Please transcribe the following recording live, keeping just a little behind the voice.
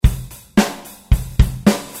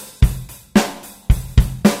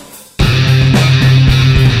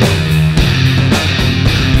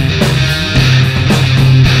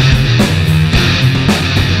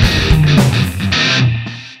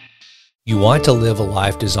want to live a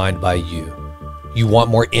life designed by you. You want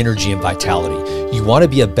more energy and vitality. You want to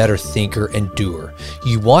be a better thinker and doer.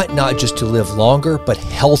 You want not just to live longer, but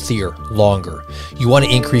healthier longer. You want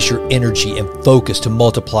to increase your energy and focus to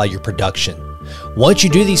multiply your production. Once you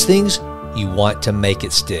do these things, you want to make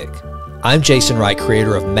it stick. I'm Jason Wright,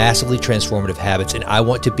 creator of Massively Transformative Habits, and I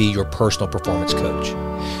want to be your personal performance coach.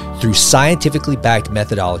 Through scientifically backed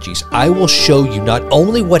methodologies, I will show you not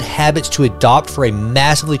only what habits to adopt for a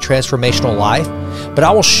massively transformational life, but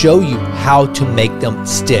I will show you how to make them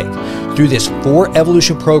stick. Through this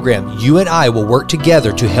 4-evolution program, you and I will work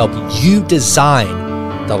together to help you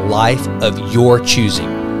design the life of your choosing.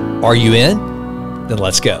 Are you in? Then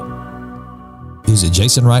let's go. Visit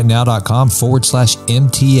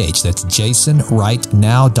jasonrightnow.com/MTH. That's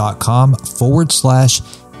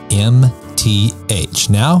jasonrightnow.com/MTH.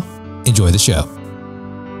 Now, enjoy the show.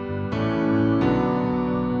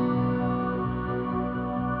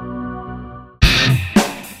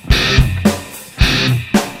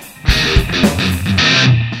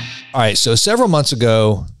 All right, so several months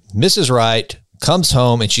ago, Mrs. Wright comes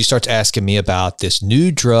home and she starts asking me about this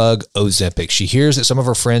new drug, Ozempic. She hears that some of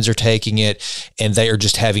her friends are taking it and they are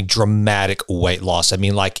just having dramatic weight loss. I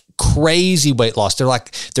mean, like crazy weight loss. They're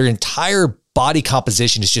like, their entire body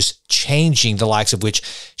composition is just changing, the likes of which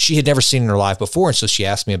she had never seen in her life before. And so she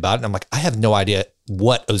asked me about it. And I'm like, I have no idea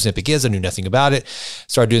what Ozempic is. I knew nothing about it.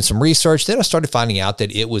 Started doing some research. Then I started finding out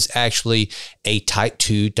that it was actually a type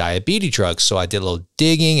 2 diabetes drug. So I did a little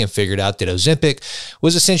digging and figured out that Ozempic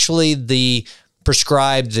was essentially the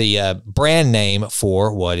brand name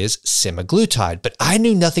for what is Semaglutide. But I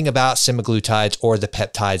knew nothing about semaglutides or the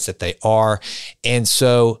peptides that they are. And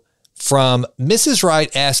so from Mrs. Wright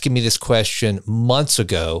asking me this question months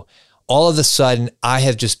ago, all of a sudden, I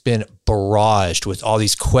have just been barraged with all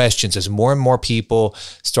these questions as more and more people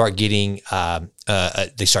start getting,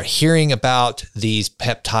 they start hearing about these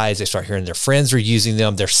peptides. They start hearing their friends are using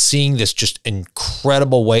them. They're seeing this just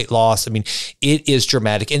incredible weight loss. I mean, it is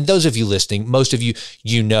dramatic. And those of you listening, most of you,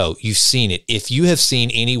 you've seen it. If you have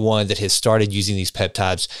seen anyone that has started using these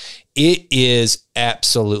peptides, it is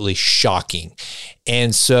absolutely shocking.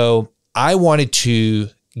 And so I wanted to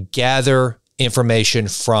gather information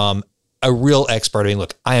from a real expert. I mean,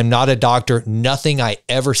 look, I am not a doctor. Nothing I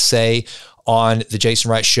ever say on the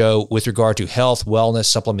Jason Wright Show with regard to health, wellness,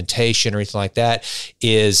 supplementation, or anything like that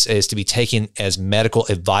is to be taken as medical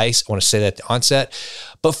advice. I want to say that at the onset.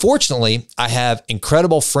 But fortunately, I have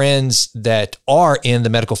incredible friends that are in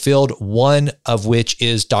the medical field, one of which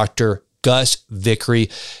is Dr. Gus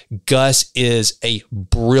Vickery. Gus is a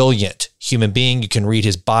brilliant human being. You can read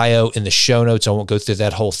his bio in the show notes. I won't go through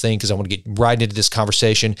that whole thing because I want to get right into this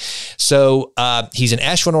conversation. So he's in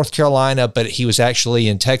Asheville, North Carolina, but he was actually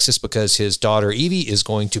in Texas because his daughter Evie is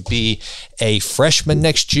going to be a freshman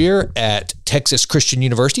next year at Texas Christian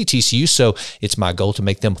University, TCU. So it's my goal to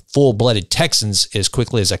make them full-blooded Texans as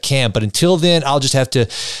quickly as I can. But until then, I'll just have to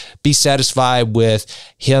be satisfied with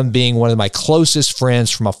him being one of my closest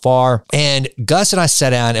friends from afar. And Gus and I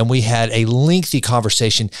sat down and we had a lengthy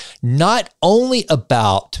conversation, not only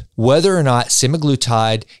about whether or not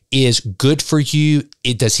semaglutide is good for you,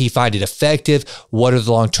 does he find it effective, what are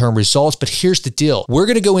the long-term results, but here's the deal. We're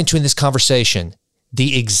going to go into in this conversation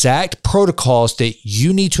the exact protocols that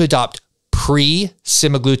you need to adopt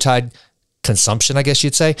pre-semaglutide consumption, I guess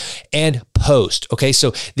you'd say, and post. Okay. So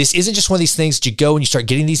this isn't just one of these things that you go and you start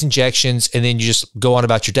getting these injections and then you just go on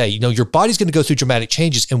about your day. You know, your body's going to go through dramatic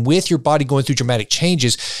changes. And with your body going through dramatic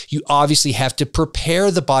changes, you obviously have to prepare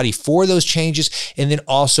the body for those changes and then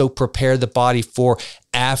also prepare the body for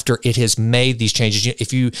after it has made these changes.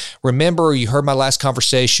 If you remember, or you heard my last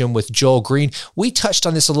conversation with Joel Green, we touched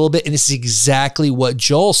on this a little bit, and this is exactly what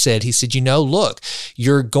Joel said. He said, look,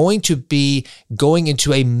 you're going to be going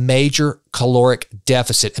into a major caloric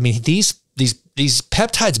deficit. I mean, these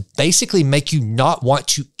peptides basically make you not want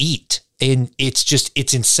to eat. And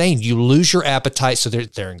it's insane. You lose your appetite. So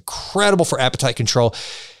they're incredible for appetite control.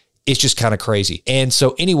 It's just kind of crazy. And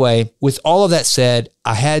so anyway, with all of that said,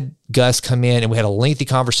 I had Gus come in and we had a lengthy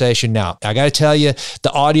conversation. Now, I got to tell you,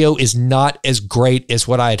 the audio is not as great as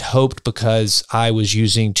what I had hoped because I was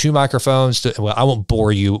using 2 microphones. I won't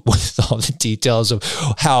bore you with all the details of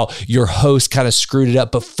how your host kind of screwed it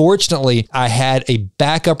up. But fortunately, I had a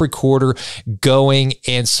backup recorder going.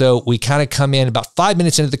 And so we kind of come in about 5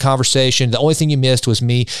 minutes into the conversation. The only thing you missed was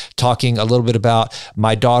me talking a little bit about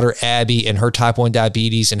my daughter, Abby, and her type 1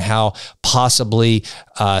 diabetes and how possibly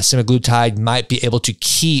semaglutide might be able to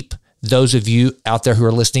keep those of you out there who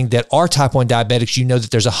are listening that are type 1 diabetics, you know that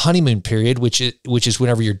there's a honeymoon period, which is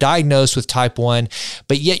whenever you're diagnosed with type 1,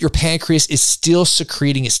 but yet your pancreas is still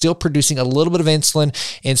secreting, it's still producing a little bit of insulin.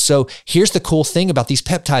 And so here's the cool thing about these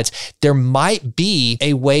peptides. There might be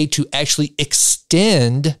a way to actually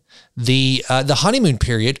extend the honeymoon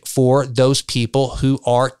period for those people who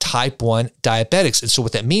are type 1 diabetics. And so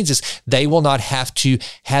what that means is they will not have to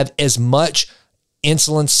have as much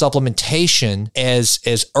insulin supplementation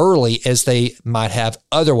as early as they might have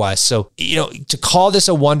otherwise. So, to call this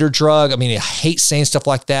a wonder drug, I mean, I hate saying stuff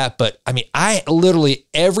like that, but I mean,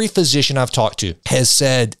 every physician I've talked to has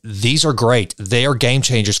said, these are great. They are game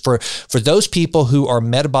changers for those people who are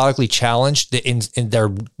metabolically challenged and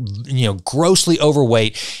they're, grossly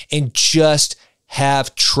overweight and just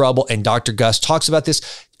have trouble. And Dr. Gus talks about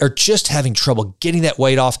this, or just having trouble getting that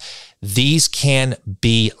weight off. These can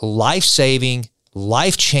be life-saving,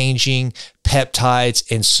 life-changing peptides.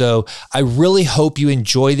 And so I really hope you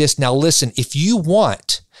enjoy this. Now, listen, if you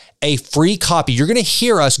want a free copy, you're going to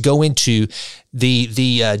hear us go into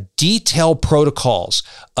the detailed protocols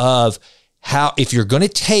of how, if you're going to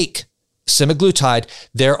take semaglutide,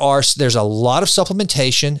 there's a lot of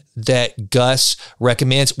supplementation that Gus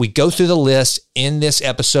recommends. We go through the list in this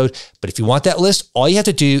episode, but if you want that list, all you have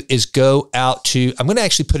to do is go out to, I'm going to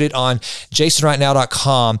actually put it on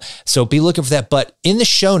jasonrightnow.com, so be looking for that. But in the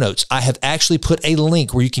show notes, I have actually put a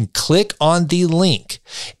link where you can click on the link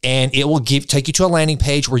and it will take you to a landing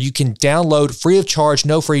page where you can download free of charge,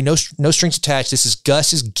 no strings attached. This is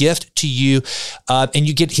Gus's gift to you. And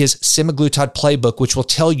you get his semaglutide playbook, which will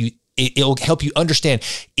tell you, it'll help you understand,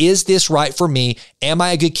 is this right for me? Am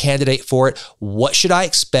I a good candidate for it? What should I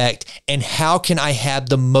expect? And how can I have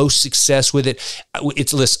the most success with it?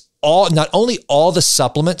 It lists not only all the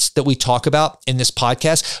supplements that we talk about in this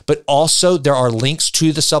podcast, but also there are links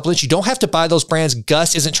to the supplements. You don't have to buy those brands.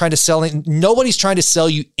 Gus isn't trying to sell it. Nobody's trying to sell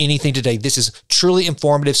you anything today. This is truly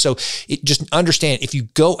informative. So just understand, if you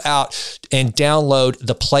go out and download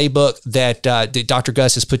the playbook that Dr.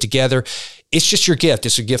 Gus has put together, it's just your gift.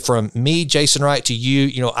 It's a gift from me, Jason Wright, to you.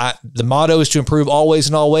 The motto is to improve always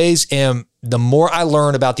and always. And the more I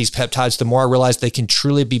learn about these peptides, the more I realize they can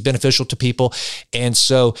truly be beneficial to people. And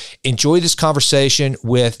so enjoy this conversation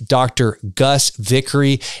with Dr. Gus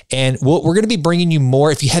Vickery. And we're going to be bringing you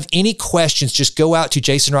more. If you have any questions, just go out to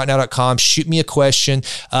jasonrightnow.com, shoot me a question.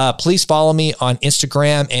 Please follow me on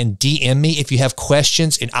Instagram and DM me if you have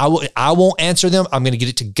questions, and I won't answer them. I'm going to get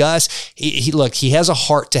it to Gus. He has a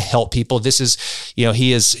heart to help people. This is,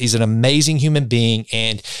 he's an amazing human being,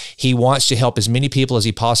 and he wants to help as many people as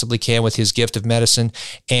he possibly can with his gift of medicine.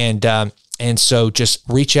 And so just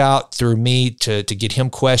reach out through me to get him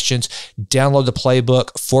questions. Download the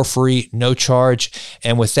playbook for free, no charge.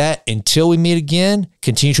 And with that, until we meet again,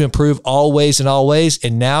 continue to improve always and always.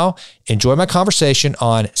 And now enjoy my conversation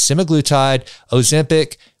on semaglutide,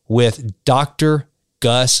 Ozempic with Dr.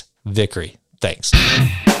 Gus Vickery. Thanks.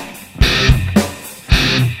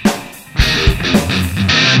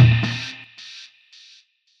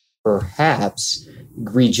 Perhaps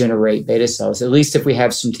regenerate beta cells, at least if we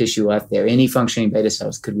have some tissue left there. Any functioning beta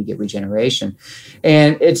cells, could we get regeneration?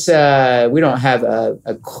 And it's we don't have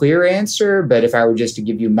a clear answer, but if I were just to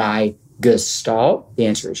give you my gestalt, the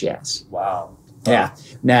answer is yes. Wow. Yeah.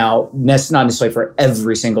 Now, that's not necessarily for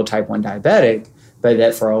every single type 1 diabetic, but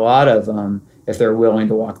that for a lot of them, if they're willing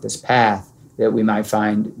to walk this path, that we might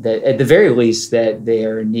find that at the very least that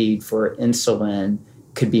their need for insulin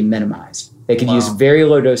could be minimized. They could use very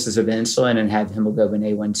low doses of insulin and have hemoglobin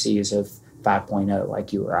A1Cs of 5.0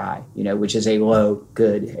 like you or I, which is a low,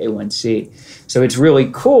 good A1C. So it's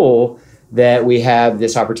really cool that we have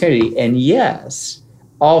this opportunity. And yes,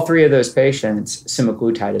 all three of those patients,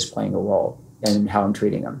 semaglutide is playing a role in how I'm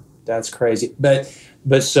treating them. That's crazy. But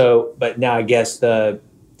now I guess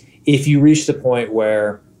if you reach the point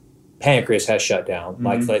where pancreas has shut down,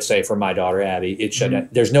 like let's say for my daughter Abby, it shut down.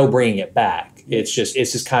 There's no bringing it back. It's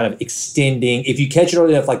just kind of extending. If you catch it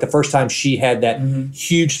early enough, like the first time she had that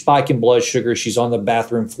huge spike in blood sugar, she's on the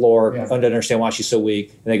bathroom floor, trying to understand why she's so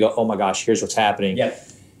weak, and they go, "Oh my gosh, here's what's happening." Yeah.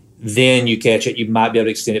 Then you catch it, you might be able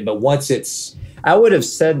to extend it, but once it's, I would have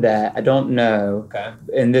said that. I don't know,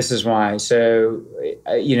 and this is why. So,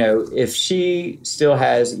 if she still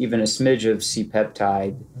has even a smidge of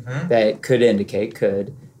C-peptide, that could indicate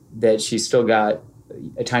that she's still got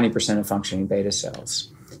a tiny percent of functioning beta cells.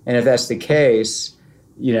 And if that's the case,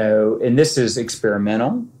 and this is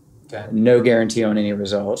experimental, no guarantee on any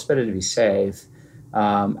results, but it'd be safe.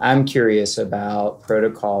 I'm curious about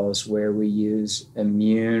protocols where we use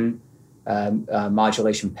immune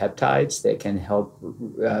modulation peptides that can help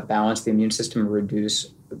balance the immune system and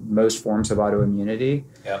reduce most forms of autoimmunity.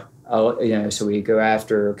 So we go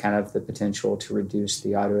after kind of the potential to reduce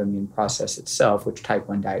the autoimmune process itself, which type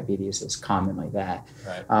 1 diabetes is commonly that.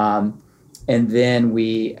 Right. And then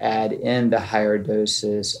we add in the higher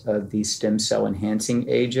doses of these stem cell enhancing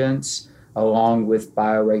agents, along with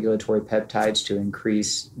bioregulatory peptides to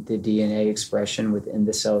increase the DNA expression within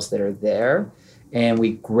the cells that are there. And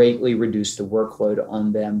we greatly reduce the workload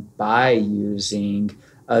on them by using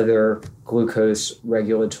other glucose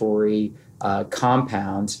regulatory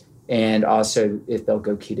compounds, and also if they'll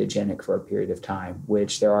go ketogenic for a period of time,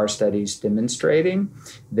 which there are studies demonstrating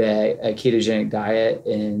that a ketogenic diet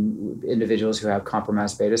in individuals who have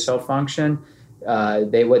compromised beta cell function,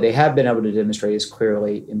 what they have been able to demonstrate is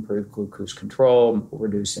clearly improved glucose control,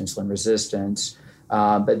 reduce insulin resistance,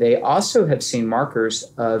 but they also have seen markers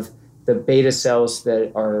of the beta cells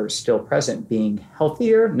that are still present being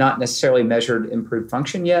healthier, not necessarily measured improved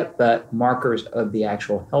function yet, but markers of the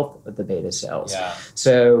actual health of the beta cells. Yeah.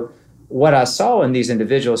 So what I saw in these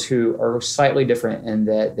individuals who are slightly different in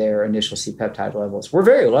that their initial C-peptide levels were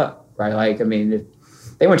very low, right? Like, I mean, if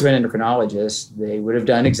they went to an endocrinologist, they would have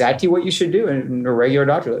done exactly what you should do in a regular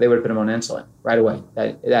doctor. They would have put them on insulin right away.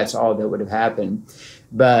 That's all that would have happened.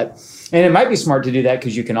 And it might be smart to do that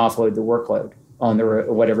because you can offload the workload on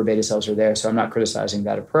whatever beta cells are there. So I'm not criticizing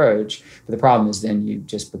that approach. But the problem is then you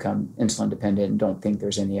just become insulin dependent and don't think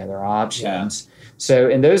there's any other options. Yeah. So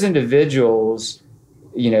in those individuals,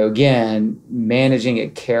 again, managing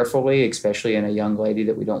it carefully, especially in a young lady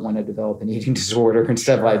that we don't want to develop an eating disorder and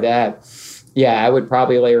stuff like that. Yeah, I would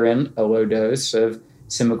probably layer in a low dose of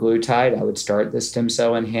semaglutide. I would start the stem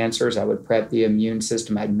cell enhancers. I would prep the immune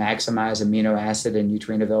system. I'd maximize amino acid and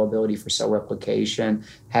nutrient availability for cell replication,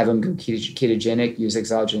 have them go ketogenic, use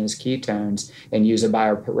exogenous ketones, and use a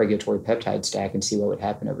bioregulatory peptide stack and see what would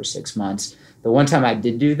happen over 6 months. The one time I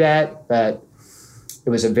did do that, but it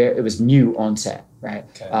was new onset, right?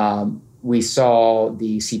 Okay. We saw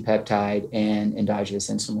the C-peptide and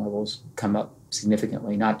endogenous insulin levels come up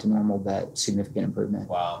significantly, not to normal, but significant improvement.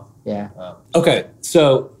 Wow. Yeah. Wow. Okay.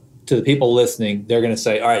 So to the people listening, they're going to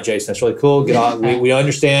say, all right, Jason, that's really cool. Get on. We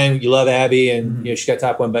understand you love Abby and she's got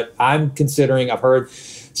type 1, but I'm considering, I've heard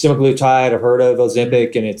semaglutide, I've heard of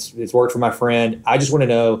Ozempic, and it's worked for my friend. I just want to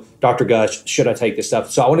know, Dr. Gush, should I take this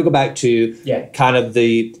stuff? So I want to go back to kind of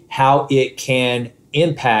how it can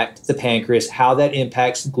impact the pancreas, how that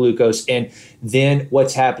impacts glucose, and then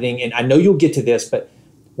what's happening. And I know you'll get to this, but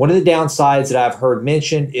one of the downsides that I've heard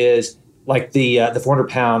mentioned is like the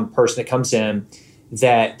 400-pound person that comes in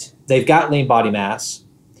that they've got lean body mass.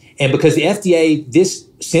 And because the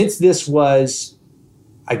FDA, since this was,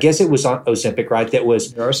 I guess it was on Ozempic, right? There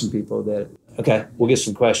are some people that... Okay, we'll get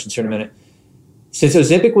some questions here in a minute. Since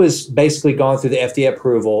Ozempic was basically gone through the FDA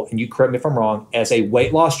approval, and you correct me if I'm wrong, as a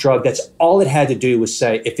weight loss drug, that's all it had to do was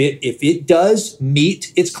say, if it does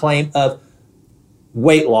meet its claim of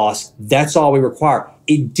weight loss, that's all we require.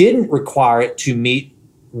 It didn't require it to meet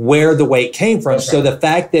where the weight came from. That's so right. The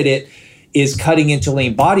fact that it is cutting into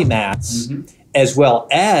lean body mass as well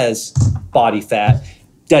as body fat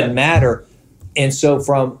doesn't matter. And so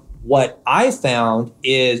from what I found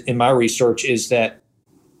is in my research is that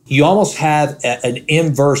you almost have an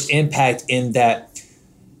inverse impact in that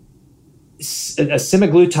a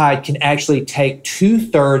semaglutide can actually take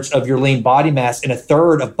 2/3 of your lean body mass and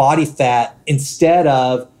 1/3 of body fat instead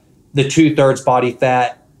of the 2/3 body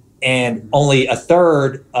fat and only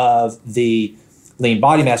 1/3 of the lean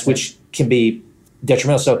body mass, which can be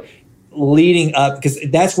detrimental. So leading up, because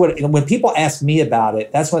that's what, when people ask me about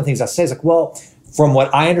it, that's one of the things I say is like, well, from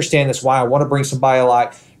what I understand, that's why I want to bring somebody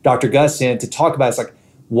like Dr. Gus in to talk about it. It's like,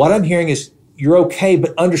 what I'm hearing is you're okay,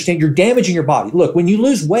 but understand you're damaging your body. Look, when you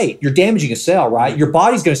lose weight, you're damaging a cell, right? Your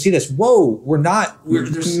body's going to see this. Whoa,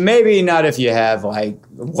 maybe not if you have like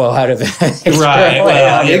out of it. Right.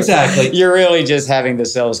 Well, exactly. You're really just having the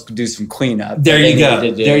cells do some cleanup. There you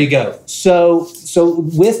go. There you go. So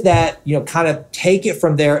with that, kind of take it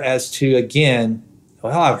from there as to, again,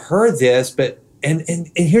 well, I've heard this, but and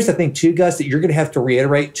here's the thing too, Gus, that you're going to have to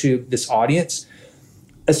reiterate to this audience,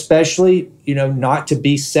 especially, not to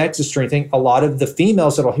be sexist or anything. A lot of the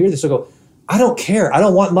females that'll hear this will go, I don't care. I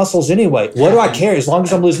don't want muscles anyway. What do I care as long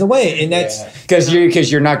as I'm losing the weight? And that's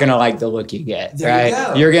because you're not going to like the look you get,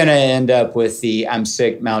 right? You're going to end up with the I'm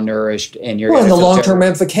sick, malnourished, and you're and the long-term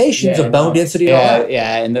ramifications of bone density.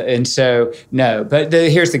 And so no. But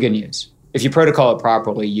here's the good news. if you protocol it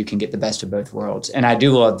properly, you can get the best of both worlds. And I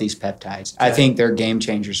do love these peptides. I think they're game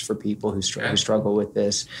changers for people who struggle with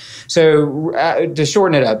this. So to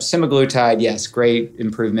shorten it up, semaglutide, yes, great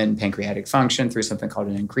improvement in pancreatic function through something called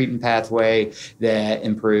an incretin pathway that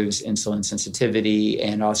improves insulin sensitivity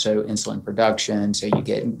and also insulin production. So you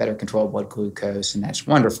get better control of blood glucose. And that's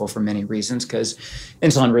wonderful for many reasons, because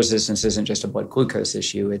insulin resistance isn't just a blood glucose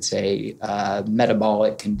issue. It's a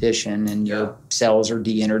metabolic condition, and your cells are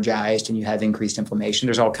de-energized and you have increased inflammation.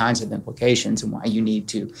 There's all kinds of implications and why you need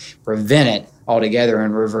to prevent it altogether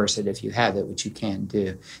and reverse it if you have it, which you can do.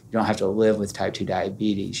 You don't have to live with type 2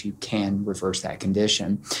 diabetes. You can reverse that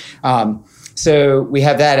condition. So we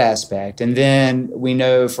have that aspect. And then we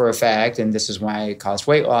know for a fact, and this is why it caused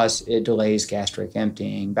weight loss, it delays gastric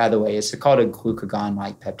emptying. By the way, it's called a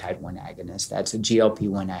glucagon-like peptide 1 agonist. That's a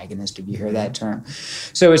GLP-1 agonist, if you hear that term.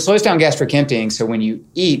 So it slows down gastric emptying. So when you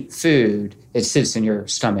eat food, it sits in your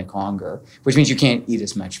stomach longer, which means you can't eat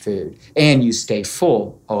as much food. And you stay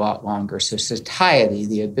full a lot longer. So satiety,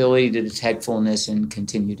 the ability to detect fullness and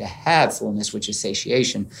continue to have fullness, which is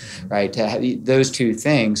satiation, right? To have those two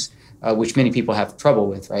things, which many people have trouble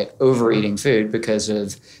with, right? Overeating food because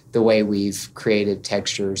of the way we've created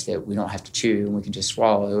textures that we don't have to chew and we can just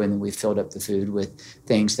swallow, and then we've filled up the food with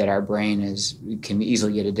things that our brain can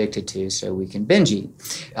easily get addicted to, so we can binge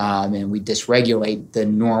eat. And we dysregulate the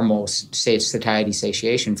normal satiety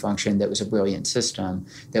satiation function that was a brilliant system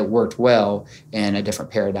that worked well in a different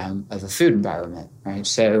paradigm of a food environment, right?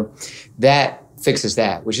 So that fixes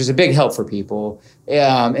that, which is a big help for people.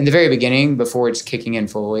 In the very beginning, before it's kicking in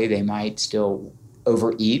fully, they might still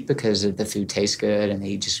overeat because the food tastes good and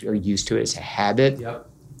they just are used to it. It's a habit. Yep.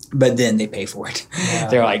 But then they pay for it. Yeah.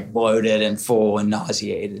 They're like bloated and full and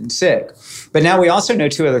nauseated and sick. But now we also know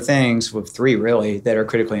two other things, well, three really, that are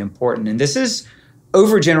critically important. And this is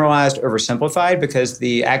overgeneralized, oversimplified, because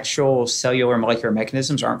the actual cellular and molecular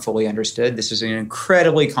mechanisms aren't fully understood. This is an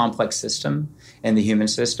incredibly complex system in the human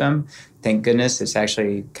system. Thank goodness it's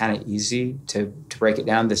actually kind of easy to break it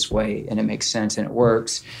down this way, and it makes sense and it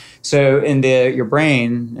works. So in your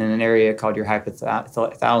brain, in an area called your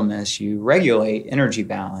hypothalamus, you regulate energy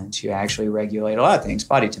balance. You actually regulate a lot of things,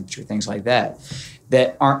 body temperature, things like that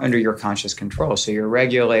aren't under your conscious control. So you're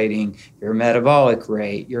regulating your metabolic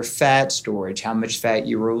rate, your fat storage, how much fat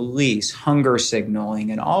you release, hunger signaling,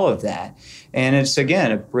 and all of that. And it's,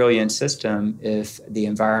 again, a brilliant system if the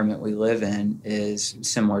environment we live in is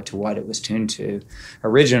similar to what it was tuned to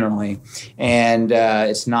originally. And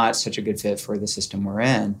it's not such a good fit for the system we're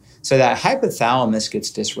in. So that hypothalamus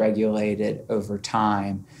gets dysregulated over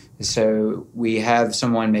time. So we have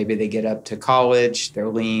someone, maybe they get up to college, they're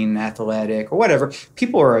lean, athletic, or whatever.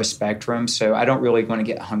 People are a spectrum, so I don't really want to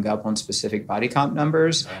get hung up on specific body comp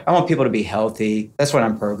numbers. I want people to be healthy. That's what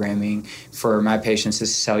I'm programming for my patients,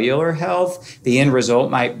 is cellular health. The end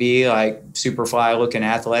result might be like super fly-looking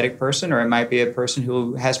athletic person, or it might be a person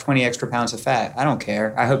who has 20 extra pounds of fat. I don't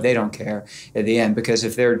care. I hope they don't care at the end, because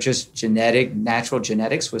if they're just natural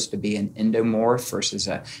genetics was to be an endomorph versus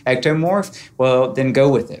an ectomorph, well, then go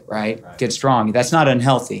with it. Right? Get strong. That's not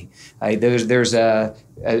unhealthy. There's a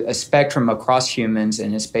spectrum across humans,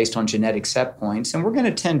 and it's based on genetic set points, and we're going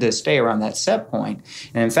to tend to stay around that set point.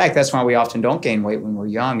 And in fact, that's why we often don't gain weight when we're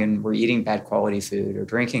young and we're eating bad quality food or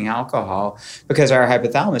drinking alcohol, because our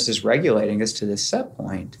hypothalamus is regulating us to this set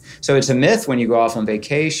point. So it's a myth when you go off on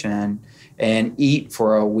vacation and eat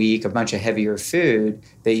for a week a bunch of heavier food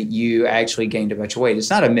that you actually gained a bunch of weight. It's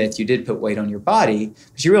not a myth. You did put weight on your body,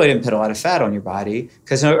 but you really didn't put a lot of fat on your body,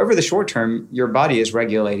 because over the short term, your body is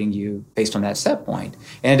regulating you based on that set point.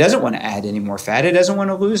 And it doesn't want to add any more fat. It doesn't want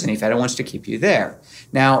to lose any fat. It wants to keep you there.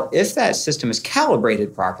 Now, if that system is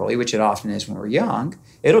calibrated properly, which it often is when we're young,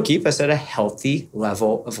 it'll keep us at a healthy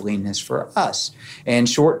level of leanness for us. And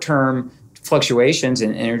short-term fluctuations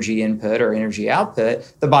in energy input or energy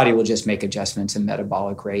output, the body will just make adjustments in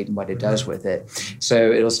metabolic rate and what it does with it.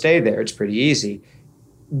 So it'll stay there. It's pretty easy.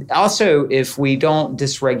 Also, if we don't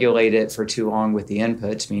dysregulate it for too long with the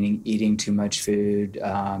inputs, meaning eating too much food,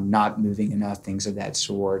 not moving enough, things of that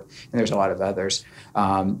sort, and there's a lot of others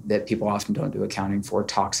that people often don't do accounting for,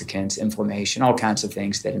 toxicants, inflammation, all kinds of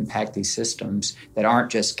things that impact these systems that aren't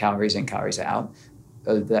just calories in, calories out.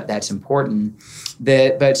 That's important.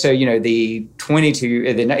 The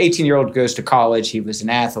 18-year-old goes to college, he was an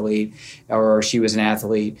athlete or she was an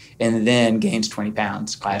athlete, and then gains 20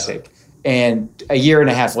 pounds, classic. And a year and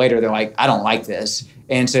a half later, they're like, I don't like this.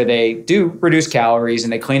 And so they do reduce calories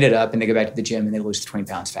and they clean it up and they go back to the gym and they lose 20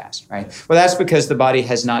 pounds fast, right? Well, that's because the body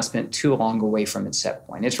has not spent too long away from its set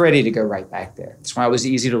point. It's ready to go right back there. That's why it was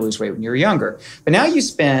easy to lose weight when you were younger. But now you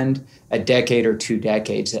spend a decade or 2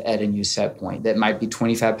 decades at a new set point that might be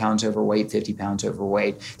 25 pounds overweight, 50 pounds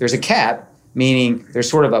overweight. There's a cap, meaning there's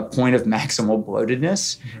sort of a point of maximal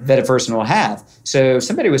bloatedness that a person will have. So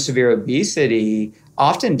somebody with severe obesity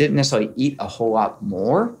often didn't necessarily eat a whole lot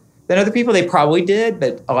more than other people. They probably did,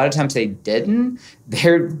 but a lot of times they didn't.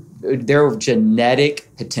 Their genetic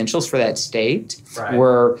potentials for that state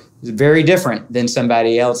were very different than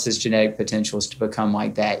somebody else's genetic potentials to become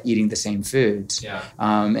like that, eating the same foods.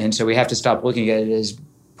 And so we have to stop looking at it as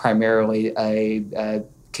primarily a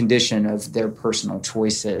condition of their personal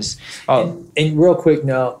choices. And real quick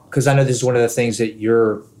note, because I know this is one of the things that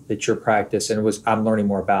your practice and I'm learning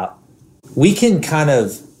more about. We can kind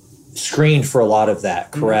of screen for a lot of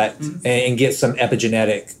that, correct? And get some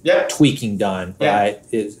epigenetic tweaking done, right?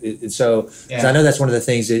 So I know that's one of the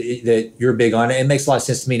things that you're big on. It makes a lot of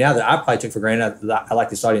sense to me now that I probably took for granted. I like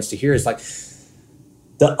this audience to hear. It's like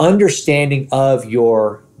the understanding of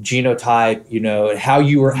your genotype, how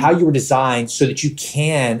you were designed so that you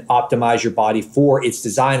can optimize your body for its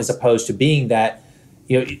design, as opposed to being that,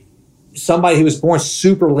 somebody who was born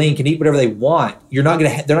super lean can eat whatever they want. They're not going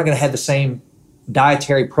to have the same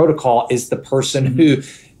dietary protocol as the person who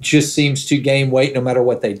just seems to gain weight no matter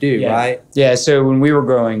what they do, right? Yeah, so when we were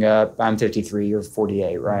growing up, I'm 53, you're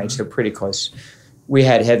 48, right? So pretty close. We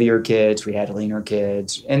had heavier kids, we had leaner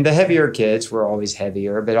kids, and the heavier kids were always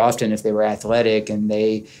heavier, but often if they were athletic and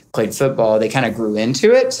they played football, they kind of grew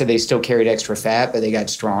into it, so they still carried extra fat, but they got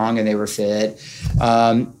strong and they were fit.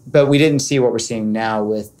 But we didn't see what we're seeing now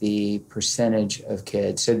with the percentage of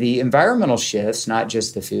kids. So the environmental shifts, not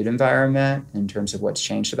just the food environment in terms of what's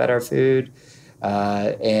changed about our food,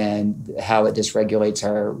 and how it dysregulates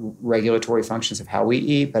our regulatory functions of how we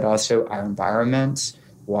eat, but also our environments,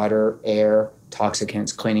 water, air,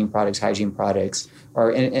 toxicants, cleaning products, hygiene products,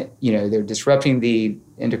 they're disrupting the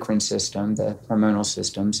endocrine system, the hormonal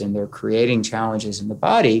systems, and they're creating challenges in the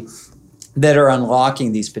body that are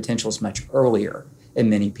unlocking these potentials much earlier in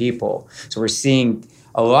many people. So we're seeing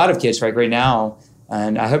a lot of kids right now,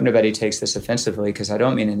 and I hope nobody takes this offensively because I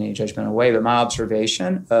don't mean in any judgmental way, but my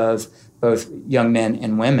observation of both young men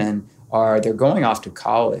and women they're going off to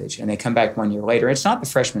college and they come back 1 year later. It's not the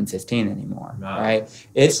freshman 15 anymore, right?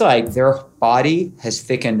 It's like their body has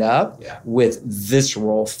thickened up with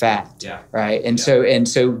visceral fat, right? And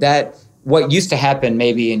so that what used to happen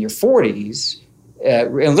maybe in your 40s,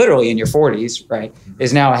 and literally in your 40s, right,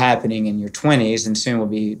 is now happening in your 20s and soon will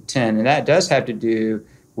be 10. And that does have to do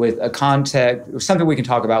with a context, something we can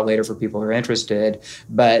talk about later for people who are interested,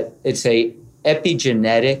 but it's a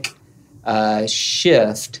epigenetic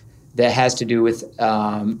shift that has to do with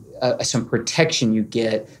some protection you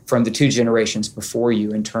get from the 2 generations before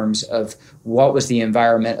you in terms of what was the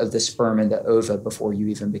environment of the sperm and the ova before you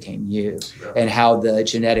even became you, and how the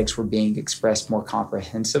genetics were being expressed more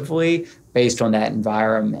comprehensively based on that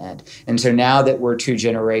environment. And so now that we're 2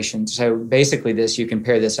 generations, so basically you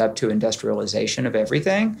compare this up to industrialization of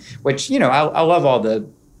everything, which, I love all the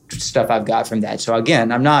stuff I've got from that. So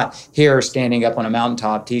again, I'm not here standing up on a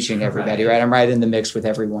mountaintop teaching everybody, right? I'm right in the mix with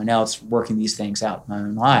everyone else working these things out in my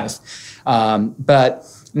own life. But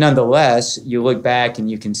nonetheless, you look back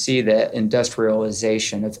and you can see the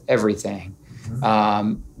industrialization of everything,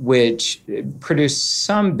 which produced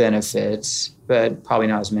some benefits, but probably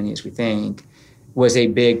not as many as we think, was a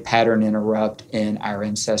big pattern interrupt in our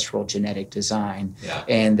ancestral genetic design.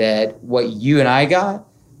 And that what you and I got,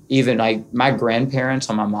 even like my grandparents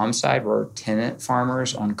on my mom's side were tenant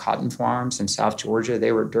farmers on cotton farms in South Georgia.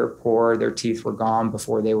 They were dirt poor. Their teeth were gone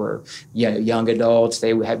before they were young adults.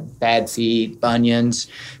 They had bad feet, bunions.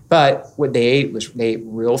 But what they ate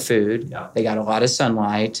real food. They got a lot of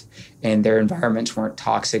sunlight, and their environments weren't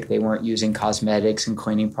toxic. They weren't using cosmetics and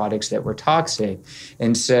cleaning products that were toxic.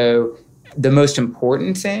 And so the most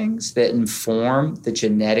important things that inform the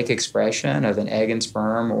genetic expression of an egg and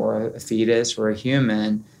sperm or a fetus or a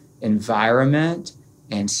human, environment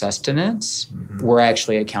and sustenance, were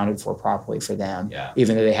actually accounted for properly for them,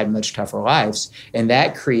 even though they had much tougher lives. And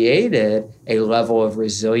that created a level of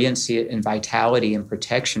resiliency and vitality and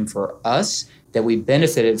protection for us that we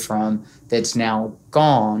benefited from that's now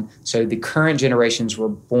gone. So the current generations were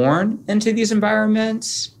born into these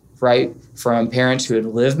environments, right, from parents who had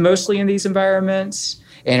lived mostly in these environments,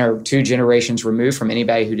 and are 2 generations removed from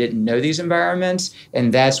anybody who didn't know these environments.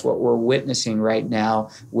 And that's what we're witnessing right now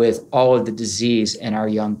with all of the disease in our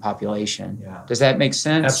young population. Yeah. Does that make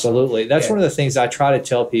sense? Absolutely. That's one of the things I try to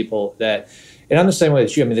tell people that, and I'm the same way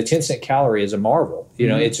as you. I mean, the 10-cent calorie is a marvel. You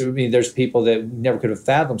know, there's people that never could have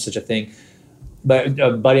fathomed such a thing. But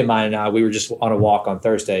a buddy of mine and I, we were just on a walk on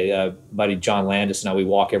Thursday. Buddy John Landis and I, we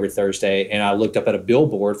walk every Thursday. And I looked up at a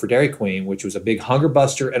billboard for Dairy Queen, which was a big hunger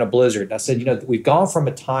buster and a blizzard. And I said, we've gone from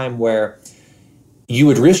a time where you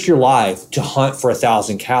would risk your life to hunt for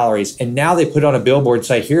 1,000 calories. And now they put on a billboard and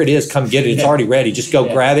say, here it is, come get it. It's already ready. Just go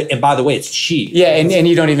grab it. And by the way, it's cheap. Yeah, and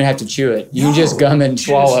you don't even have to chew it. You just gum and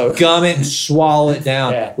swallow. Just gum it and swallow it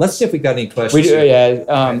down. Yeah. Let's see if we've got any questions. We do,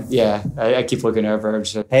 yeah. I keep looking over.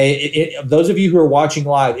 So. Hey, those of you who are watching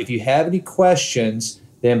live, if you have any questions,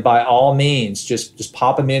 then by all means, just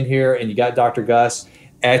pop them in here, and you got Dr. Gus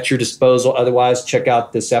at your disposal. Otherwise, check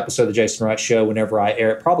out this episode of the Jason Wright Show whenever I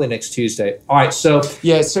air it, probably next Tuesday. All right,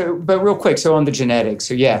 but real quick, so on the genetics.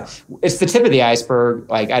 So it's the tip of the iceberg.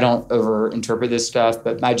 Like, I don't over-interpret this stuff,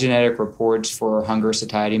 but my genetic reports for hunger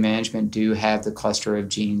satiety management do have the cluster of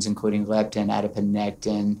genes, including leptin,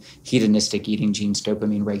 adiponectin, hedonistic eating genes,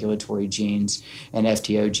 dopamine regulatory genes, and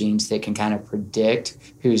FTO genes that can kind of predict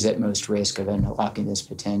who's at most risk of unlocking this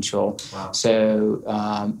potential. Wow. So,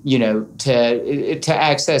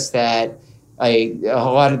 to access that,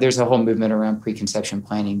 there's a whole movement around preconception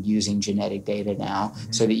planning using genetic data now,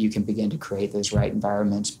 so that you can begin to create those right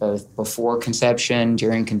environments both before conception,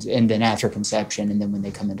 during and then after conception, and then when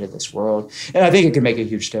they come into this world. And I think it could make a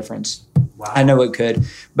huge difference. Wow. I know it could,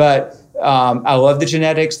 but I love the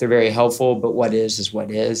genetics. They're very helpful, but what is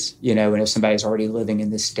what is, and if somebody's already living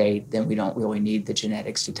in this state, then we don't really need the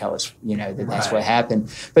genetics to tell us, that that's what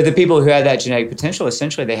happened. But the people who had that genetic potential,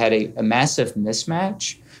 essentially they had a massive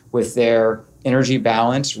mismatch with their energy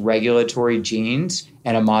balance, regulatory genes,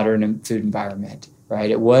 and a modern food environment,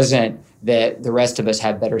 right? It wasn't that the rest of us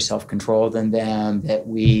had better self-control than them, that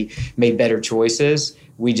we made better choices.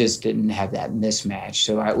 We just didn't have that mismatch.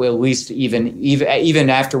 So at least even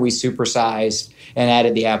after we supersized and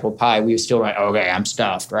added the apple pie, we were still like, okay, I'm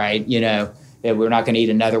stuffed, right? That we're not going to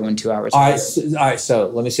eat another one 2 hours later. All right. So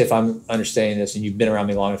let me see if I'm understanding this. And you've been around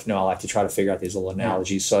me long enough to know I like to try to figure out these little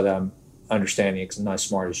analogies so that I'm understanding it, because I'm not as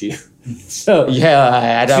smart as you. So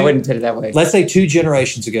I wouldn't put it that way. Let's say 2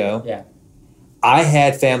 generations ago. Yeah. I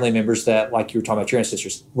had family members that, like you were talking about your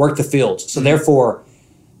ancestors, worked the fields. So therefore,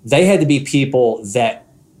 they had to be people that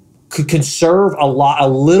could conserve a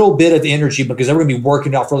little bit of energy, because they were going to be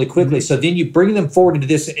working it off really quickly. So then you bring them forward into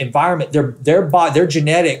this environment. Their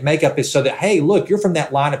genetic makeup is so that, hey, look, you're from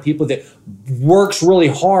that line of people that works really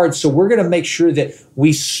hard. So we're going to make sure that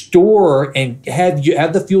we store and have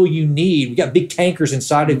the fuel you need. We got big tankers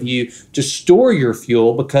inside of you to store your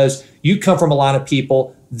fuel, because you come from a line of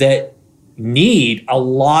people that need a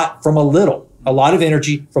lot from a lot of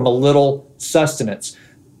energy from a little sustenance.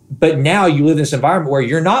 But now you live in this environment where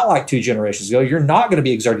you're not like 2 generations ago. You're not going to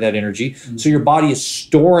be exerting that energy. So your body is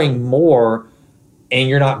storing more, and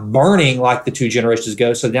you're not burning like the 2 generations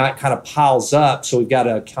ago. So now it kind of piles up. So we've got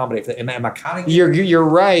to accommodate for that. Am I kind of... You're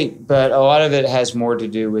right, but a lot of it has more to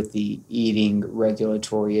do with the eating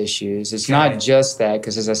regulatory issues. It's not just that,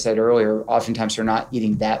 because as I said earlier, oftentimes they're not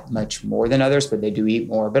eating that much more than others, but they do eat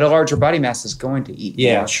more. But a larger body mass is going to eat more.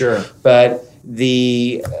 Yeah, sure. But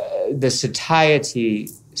the satiety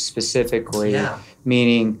specifically,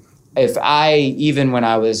 meaning if even when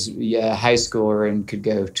I was a high schooler and could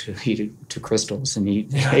go to Crystals and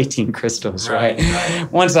eat 18 Crystals, right?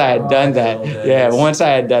 Once I had done that,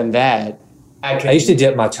 I used to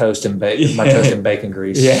dip my toast in bacon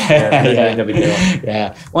grease. No big deal.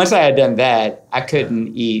 Yeah. Once I had done that, I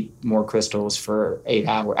couldn't eat more Crystals for 8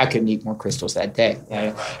 hours. I couldn't eat more Crystals that day.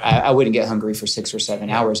 I wouldn't get hungry for 6 or 7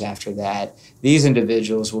 hours after that. These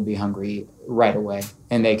individuals will be hungry right away,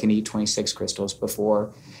 and they can eat 26 Crystals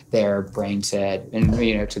before their brain said. And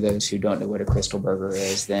to those who don't know what a Crystal burger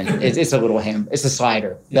is, then it's a little it's a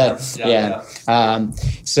slider.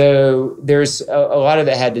 So there's a lot of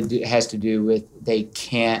that has to do with they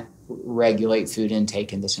can't regulate food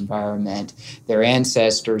intake in this environment. Their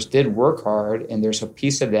ancestors did work hard, and there's a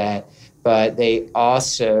piece of that. But they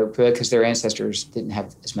also, because their ancestors didn't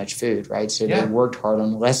have as much food, right? So they worked hard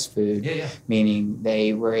on less food, meaning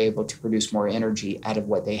they were able to produce more energy out of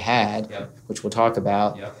what they had, which we'll talk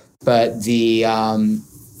about. But the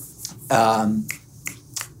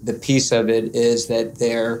piece of it is that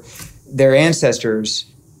their ancestors,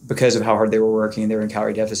 because of how hard they were working, they were in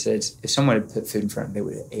calorie deficits. If someone had put food in front of them, they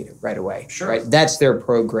would have ate it right away. Sure. Right? That's their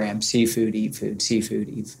program. Seafood, eat food, seafood,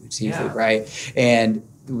 eat food, seafood, right? And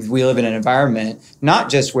we live in an environment, not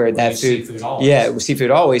just where that food,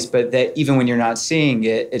 seafood always, but that even when you're not seeing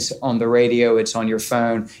it, it's on the radio, it's on your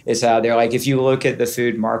phone, it's out there. Like if you look at the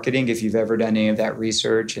food marketing, if you've ever done any of that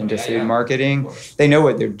research into food marketing, they know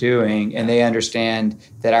what they're doing and they understand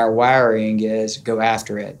that our wiring is go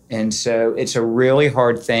after it. And so it's a really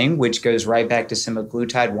hard thing, which goes right back to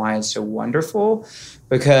semaglutide, why it's so wonderful,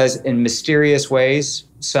 because in mysterious ways,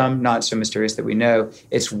 some not so mysterious that we know,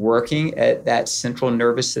 it's working at that central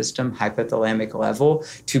nervous system, hypothalamic level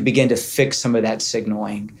to begin to fix some of that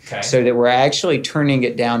signaling so that we're actually turning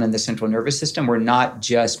it down in the central nervous system. We're not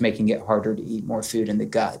just making it harder to eat more food in the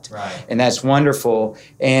gut. Right. And that's wonderful.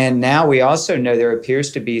 And now we also know there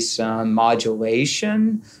appears to be some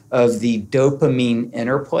modulation of the dopamine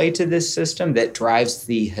interplay to this system that drives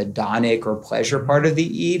the hedonic or pleasure part of the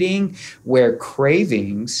eating, where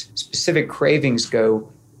cravings, specific cravings go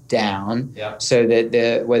down, so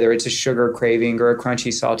that whether it's a sugar craving or a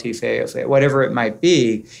crunchy, salty, whatever it might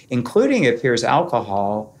be, including, it appears,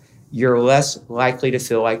 alcohol, you're less likely to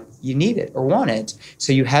feel like you need it or want it.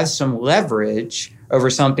 So you have some leverage over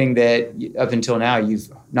something that up until now you've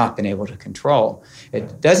not been able to control.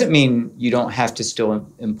 It doesn't mean you don't have to still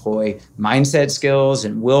employ mindset skills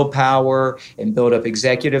and willpower and build up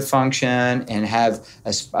executive function and have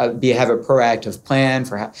a proactive plan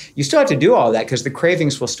for how you still have to do all that, because the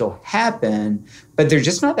cravings will still happen, but they're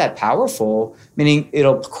just not that powerful. Meaning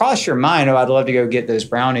it'll cross your mind, oh, I'd love to go get those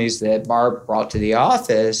brownies that Barb brought to the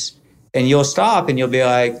office, and you'll stop and you'll be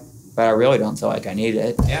like, but I really don't feel like I need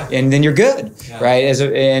it. Yeah. And then you're good, right?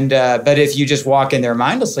 But if you just walk in there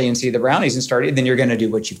mindlessly and see the brownies and start, then you're going to do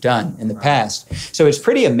what you've done in the past. So it's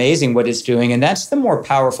pretty amazing what it's doing. And that's the more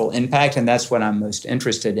powerful impact. And that's what I'm most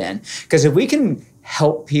interested in. Because if we can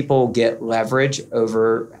help people get leverage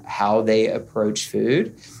over how they approach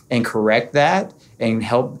food and correct that and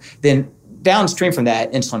help, then downstream from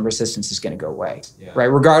that, insulin resistance is going to go away, right?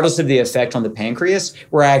 Regardless of the effect on the pancreas,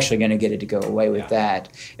 we're actually going to get it to go away with that.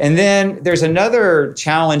 And then there's another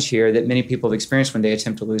challenge here that many people have experienced when they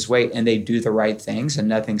attempt to lose weight and they do the right things and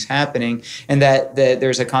nothing's happening. And that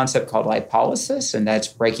there's a concept called lipolysis, and that's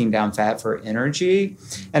breaking down fat for energy,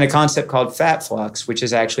 and a concept called fat flux, which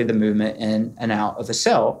is actually the movement in and out of a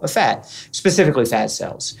cell of fat, specifically fat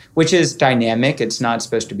cells, which is dynamic. It's not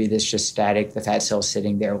supposed to be this just static, the fat cells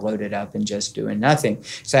sitting there loaded up and just doing nothing.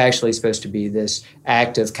 It's actually supposed to be this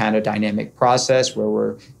active kind of dynamic process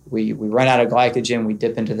where we run out of glycogen, we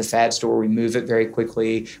dip into the fat store, we move it very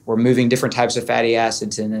quickly, we're moving different types of fatty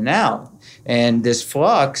acids in and out. And this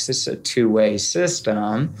flux is a two-way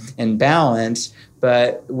system in balance,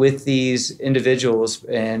 but with these individuals,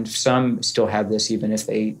 and some still have this even if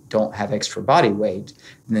they don't have extra body weight,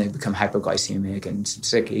 and they become hypoglycemic and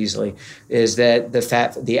sick easily, is that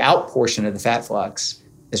the out portion of the fat flux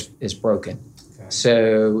is broken.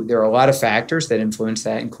 So there are a lot of factors that influence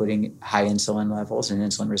that, including high insulin levels and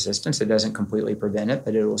insulin resistance. It doesn't completely prevent it,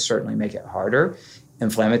 but it will certainly make it harder.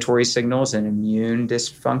 Inflammatory signals and immune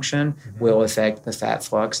dysfunction will affect the fat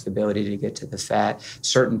flux, the ability to get to the fat.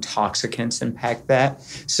 Certain toxicants impact that.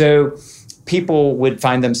 So people would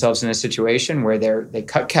find themselves in a situation where they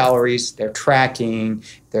cut calories, they're tracking,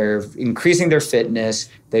 they're increasing their fitness,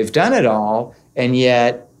 they've done it all, and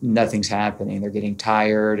yet nothing's happening. They're getting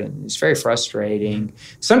tired, and it's very frustrating.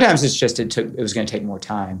 Sometimes it's just it was going to take more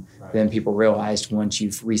time than people realized once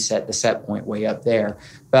you've reset the set point way up there.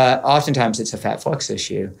 But oftentimes it's a fat flux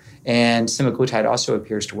issue. And semaglutide also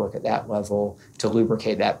appears to work at that level to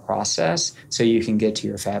lubricate that process so you can get to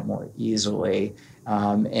your fat more easily.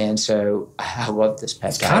 And so I love this peptide.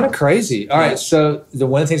 It's kind of crazy. All right. So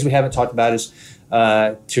one of the things we haven't talked about is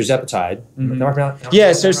Terzepetide.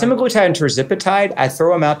 Yeah, so semaglutide and Terzepetide, I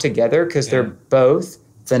throw them out together because they're both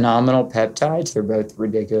phenomenal peptides. They're both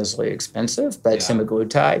ridiculously expensive, but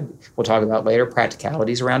semaglutide, we'll talk about later,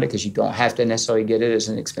 practicalities around it because you don't have to necessarily get it as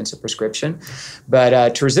an expensive prescription. But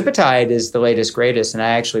Terzepetide is the latest, greatest, and I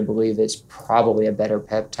actually believe it's probably a better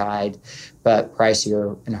peptide, but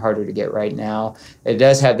pricier and harder to get right now. It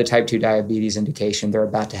does have the type 2 diabetes indication. They're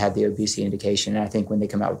about to have the obesity indication. And I think when they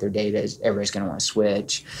come out with their data, everybody's going to want to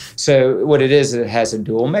switch. So what it has a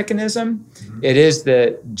dual mechanism. It is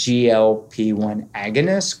the GLP-1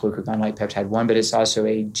 agonist, glucagon-like peptide 1, but it's also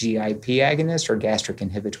a GIP agonist or gastric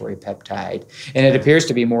inhibitory peptide. And it appears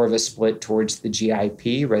to be more of a split towards the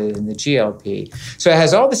GIP rather than the GLP. So it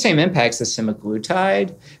has all the same impacts as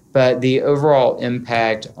semaglutide, but the overall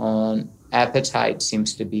impact on appetite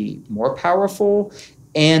seems to be more powerful,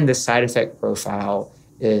 and the side effect profile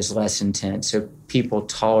is less intense. So people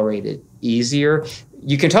tolerate it easier.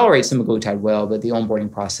 you can tolerate semaglutide well, but the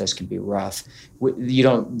onboarding process can be rough.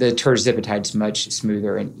 The Terzepetide is much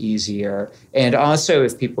smoother and easier. And also,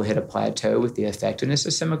 if people hit a plateau with the effectiveness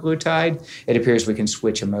of semaglutide, it appears we can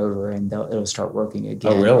switch them over and it'll start working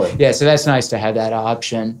again. Oh, really? Yeah, so that's nice to have that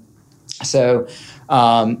option. So,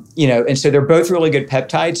 and so they're both really good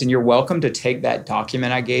peptides, and you're welcome to take that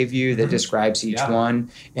document I gave you that describes each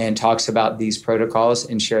one and talks about these protocols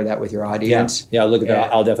and share that with your audience. Yeah, look at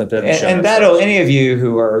that. I'll definitely put it in the show and that'll, any of you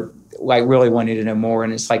who are like really wanting to know more,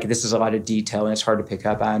 and it's like, this is a lot of detail and it's hard to pick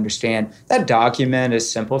up. I understand that document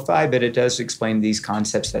is simplified, but it does explain these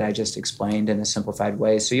concepts that I just explained in a simplified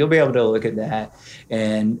way. So you'll be able to look at that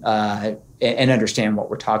and understand what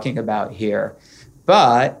we're talking about here.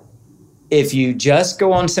 But if you just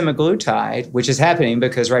go on semaglutide, which is happening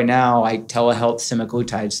because right now, like telehealth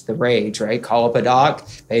semaglutide's the rage, right? Call up a doc,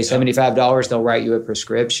 pay $75, they'll write you a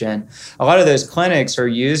prescription. A lot of those clinics are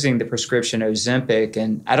using the prescription Ozempic,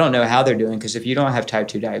 and I don't know how they're doing, because if you don't have type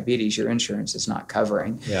 2 diabetes, your insurance is not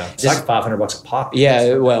covering. Yeah, it's like $500 a pop.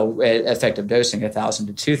 Yeah, well, effective dosing,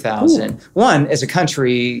 $1,000 to $2,000. One, as a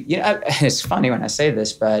country, it's funny when I say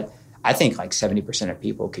this, but I think like 70% of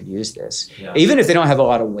people could use this. Yeah. Even if they don't have a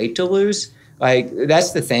lot of weight to lose. Like,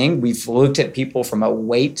 that's the thing. We've looked at people from a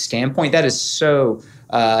weight standpoint. That is so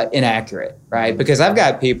inaccurate, right? Because I've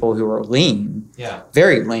got people who are lean,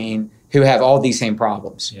 very lean, who have all these same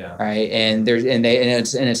problems, right? And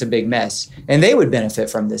it's a big mess. And they would benefit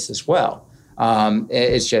from this as well.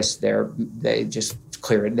 It's just they just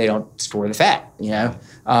clear it. They don't store the fat,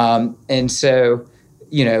 and so,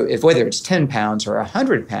 if whether it's 10 pounds or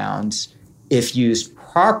 100 pounds, if used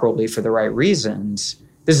properly for the right reasons,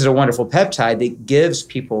 this is a wonderful peptide that gives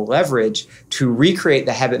people leverage to recreate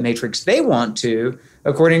the habit matrix they want to,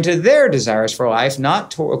 according to their desires for life,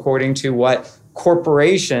 not according to what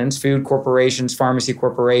corporations, food corporations, pharmacy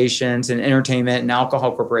corporations, and entertainment and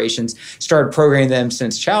alcohol corporations started programming them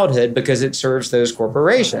since childhood, because it serves those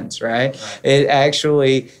corporations, right? It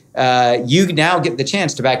actually, you now get the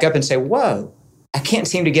chance to back up and say, whoa, I can't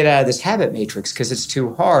seem to get out of this habit matrix because it's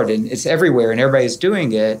too hard and it's everywhere and everybody's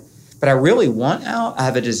doing it. But I really want out. I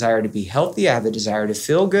have a desire to be healthy. I have a desire to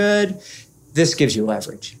feel good. This gives you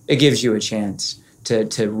leverage. It gives you a chance to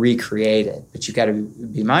recreate it. But you got to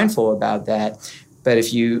be mindful about that. But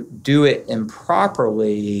if you do it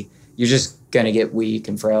improperly, you're just going to get weak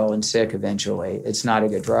and frail and sick eventually. It's not a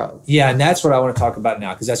good drug. Yeah, and that's what I want to talk about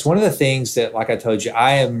now, because that's one of the things that, like I told you,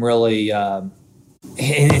 I am really...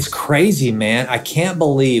 and it's crazy, man. I can't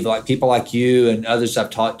believe, like, people like you and others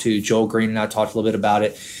I've talked to, Joel Green and I talked a little bit about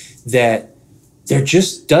it, that there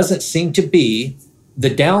just doesn't seem to be the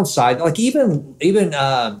downside. Like even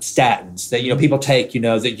statins that people take,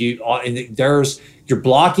 that you're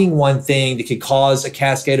blocking one thing that could cause a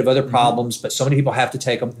cascade of other problems, but so many people have to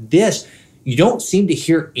take them. This, you don't seem to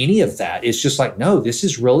hear any of that. It's just like, no, this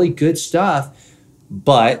is really good stuff.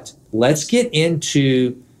 But let's get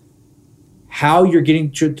into how you're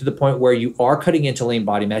getting to the point where you are cutting into lean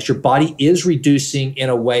body mass. Your body is reducing in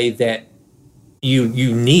a way that you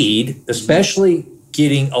need, especially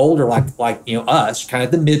getting older, like us, kind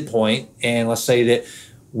of the midpoint. And let's say that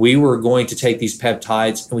we were going to take these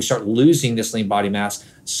peptides and we start losing this lean body mass.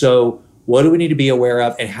 So what do we need to be aware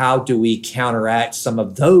of, and how do we counteract some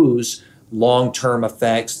of those long-term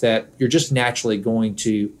effects that you're just naturally going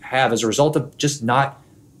to have as a result of just not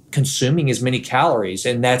consuming as many calories?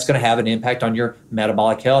 And that's going to have an impact on your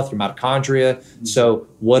metabolic health, your mitochondria. So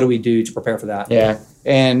what do we do to prepare for that? Yeah.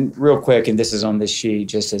 And real quick, and this is on this sheet,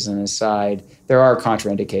 just as an aside, there are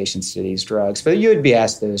contraindications to these drugs, but you would be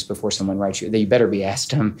asked those before someone writes you. You better be asked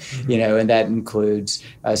them, and that includes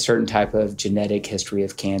a certain type of genetic history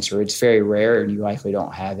of cancer. It's very rare, and you likely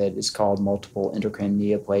don't have it. It's called multiple endocrine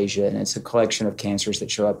neoplasia, and it's a collection of cancers that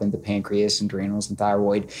show up in the pancreas, adrenals, and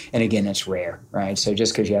thyroid. And again, it's rare, right? So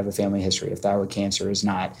just because you have a family history of thyroid cancer is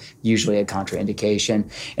not usually a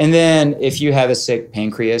contraindication. And then if you have a sick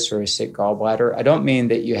pancreas or a sick gallbladder, I don't mean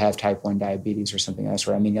that you have type 1 diabetes or something else,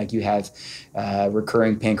 right? I mean, like, you have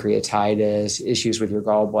recurring pancreatitis, issues with your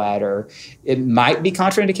gallbladder. It might be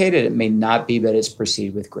contraindicated, it may not be, but it's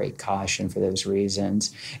proceed with great caution for those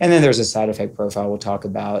reasons. And then there's a side effect profile we'll talk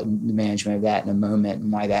about, and the management of that in a moment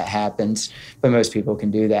and why that happens, but most people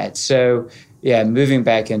can do that. So yeah, moving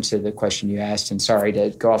back into the question you asked, and sorry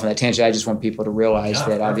to go off on that tangent, I just want people to realize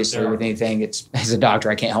that obviously with anything, it's, as a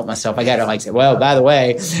doctor, I can't help myself. I got to say, well, by the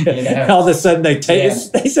way, all of a sudden they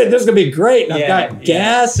said this is going to be great. And I've got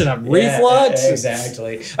gas and I'm reflux.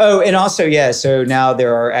 Exactly. Oh, and also, so now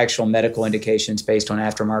there are actual medical indications based on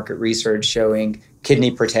aftermarket research showing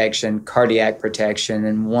kidney protection, cardiac protection,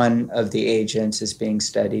 and one of the agents is being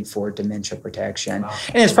studied for dementia protection. Wow.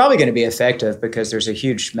 And it's probably going to be effective because there's a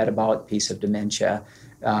huge metabolic piece of dementia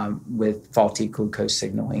with faulty glucose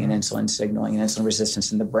signaling and insulin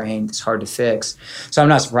resistance in the brain. It's hard to fix. So I'm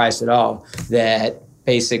not surprised at all that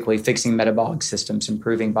basically fixing metabolic systems,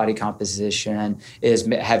 improving body composition is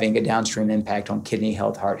having a downstream impact on kidney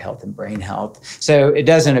health, heart health, and brain health. So it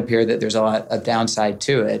doesn't appear that there's a lot of downside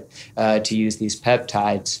to it to use these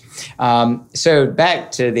peptides. So back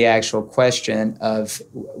to the actual question of,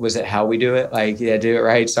 was it how we do it? Like, yeah, do it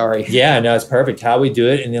right. Sorry. Yeah, no, it's perfect. How we do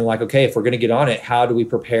it. And then like, okay, if we're going to get on it, how do we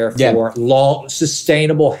prepare for long,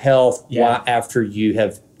 sustainable health after you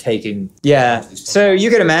have taken. Yeah. So you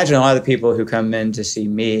could imagine a lot of the people who come in to see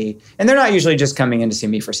me, and they're not usually just coming in to see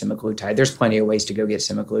me for semaglutide. There's plenty of ways to go get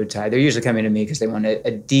semaglutide. They're usually coming to me because they want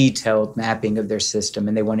a detailed mapping of their system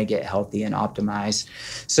and they want to get healthy and optimized.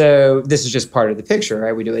 So this is just part of the picture,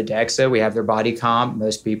 right? We do a DEXA, we have their body comp.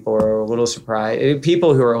 Most people are a little surprised.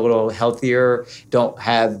 People who are a little healthier, don't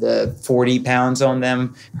have the 40 pounds on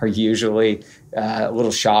them, are usually a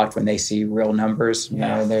little shocked when they see real numbers. You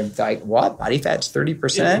know, they're like, what? Body fat's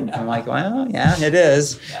 30%? I'm like, well, yeah, it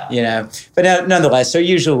is. You know, but nonetheless, so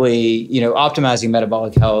usually, you know, optimizing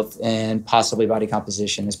metabolic health and possibly body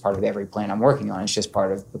composition is part of every plan I'm working on. It's just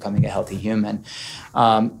part of becoming a healthy human.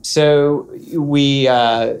 So we,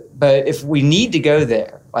 but if we need to go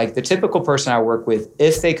there, like the typical person I work with,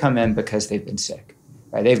 if they come in because they've been sick,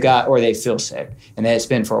 right? They've got, or they feel sick, and it's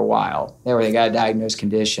been for a while, or they got diagnosed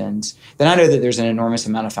conditions, then I know that there's an enormous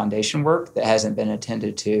amount of foundation work that hasn't been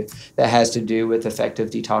attended to that has to do with effective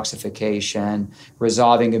detoxification,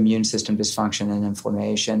 resolving immune system dysfunction and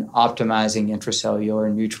inflammation, optimizing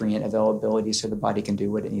intracellular nutrient availability so the body can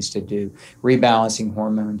do what it needs to do, rebalancing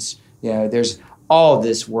hormones. You know, there's all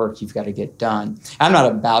this work you've got to get done. I'm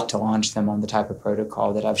not about to launch them on the type of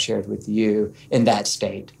protocol that I've shared with you in that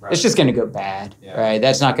state. Right. It's just going to go bad, right?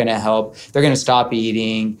 That's not going to help. They're going to stop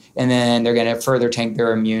eating, and then they're going to further tank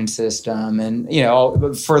their immune system and, you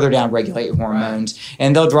know, further down regulate hormones. Right.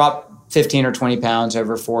 And they'll drop 15 or 20 pounds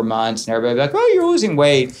over 4 months, and everybody will be like, oh, you're losing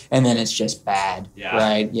weight. And then it's just bad,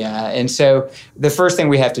 right? Yeah. And so the first thing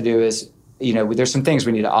we have to do is, you know, there's some things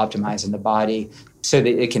we need to optimize in the body so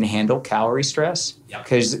that it can handle calorie stress.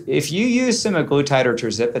 Because if you use semaglutide or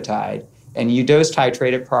terzepetide and you dose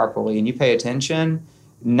titrate it properly and you pay attention,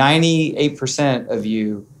 98% of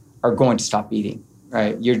you are going to stop eating,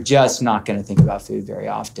 right? You're just not going to think about food very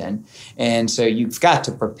often. And so you've got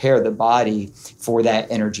to prepare the body for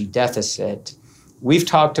that energy deficit. We've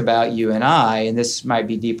talked about, you and I, and this might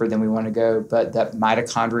be deeper than we want to go, but that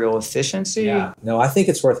mitochondrial efficiency. Yeah. No, I think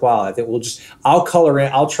it's worthwhile. I think I'll color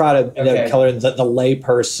in, I'll try to color in the lay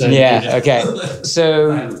person. Yeah, okay.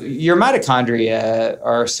 So your mitochondria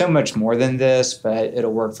are so much more than this, but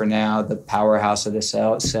it'll work for now. The powerhouse of the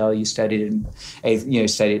cell you studied in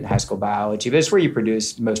high school biology, but it's where you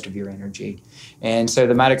produce most of your energy. And so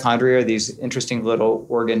the mitochondria are these interesting little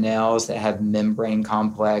organelles that have membrane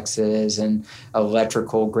complexes and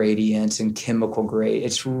electrical gradients and chemical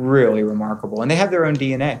gradients. It's really remarkable. And they have their own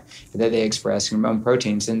DNA that they express and their own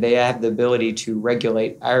proteins. And they have the ability to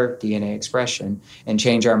regulate our DNA expression and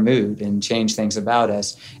change our mood and change things about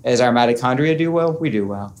us. As our mitochondria do well, we do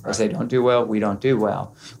well. As they don't do well, we don't do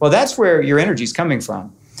well. Well, that's where your energy is coming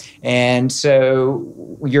from. And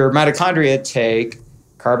so your mitochondria take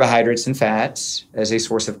carbohydrates and fats as a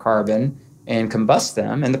source of carbon and combust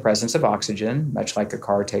them in the presence of oxygen, much like a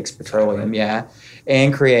car takes petroleum,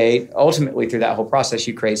 and create, ultimately through that whole process,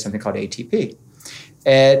 you create something called ATP.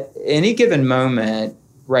 At any given moment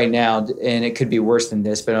right now, and it could be worse than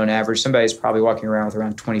this, but on average, somebody's probably walking around with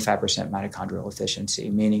around 25% mitochondrial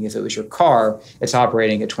efficiency, meaning if it was your car, it's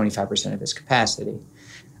operating at 25% of its capacity.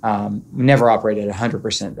 We never operate at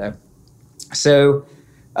 100% though. So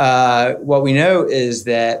what we know is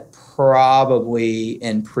that probably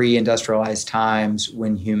in pre-industrialized times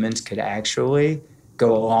when humans could actually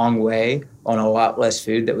go a long way on a lot less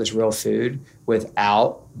food that was real food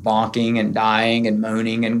without bonking and dying and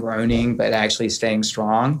moaning and groaning, but actually staying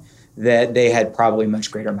strong, that they had probably much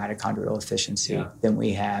greater mitochondrial efficiency than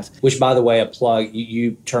we have. Which, by the way, a plug,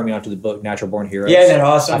 you turned me on to the book Natural Born Heroes. Yeah, isn't that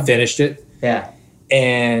awesome? I finished it. Yeah.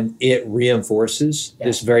 And it reinforces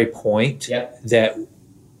this very point that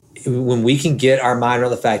when we can get our mind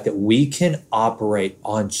around the fact that we can operate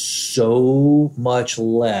on so much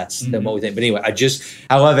less than what we think. But anyway,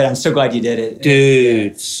 I love it. I'm so glad you did it.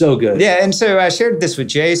 Dude, so good. Yeah, and so I shared this with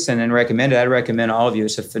Jason and recommended it. I'd recommend all of you.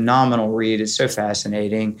 It's a phenomenal read. It's so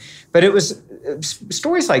fascinating. But it was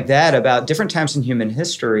stories like that about different times in human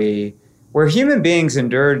history where human beings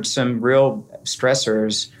endured some real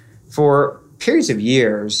stressors for periods of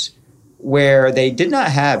years where they did not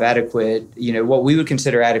have adequate, what we would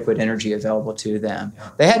consider adequate energy available to them. Yeah.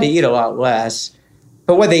 They had to eat a lot less,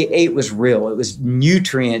 but what they ate was real. It was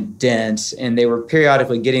nutrient dense, and they were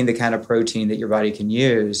periodically getting the kind of protein that your body can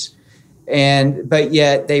use. But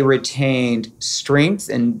yet they retained strength,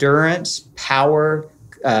 endurance, power,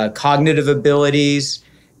 cognitive abilities,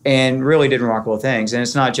 and really did remarkable things. And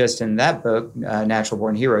it's not just in that book, Natural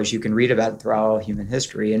Born Heroes. You can read about it throughout all human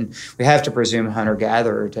history. And we have to presume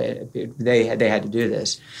hunter-gatherer, they had to do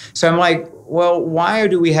this. So I'm like, well, why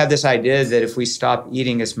do we have this idea that if we stop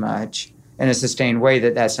eating as much in a sustained way,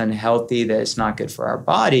 that's unhealthy, that it's not good for our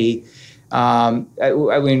body? If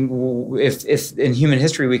in human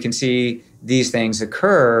history we can see these things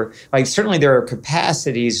occur, like certainly there are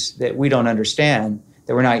capacities that we don't understand,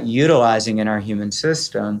 that we're not utilizing in our human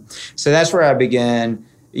system. So that's where I began.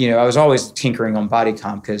 I was always tinkering on body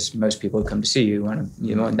comp because most people who come to see you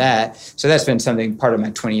want that. So that's been something, part of my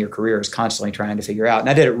 20-year career is constantly trying to figure out. And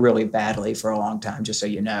I did it really badly for a long time, just so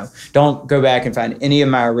you know. Don't go back and find any of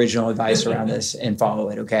my original advice around this and follow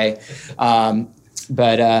it, okay?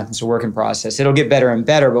 But it's a work in process. It'll get better and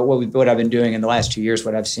better, but what I've been doing in the last 2 years,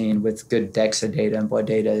 what I've seen with good DEXA data and blood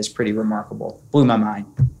data is pretty remarkable. Blew my mind.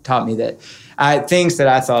 Taught me that things that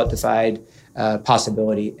I thought defied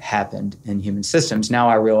possibility happened in human systems. Now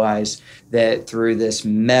I realize that through this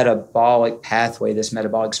metabolic pathway, this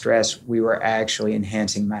metabolic stress, we were actually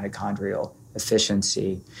enhancing mitochondrial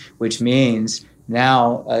efficiency, which means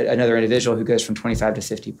now another individual who goes from 25 to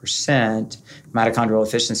 50% mitochondrial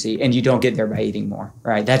efficiency, and you don't get there by eating more,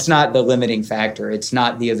 right? That's not the limiting factor. It's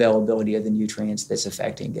not the availability of the nutrients that's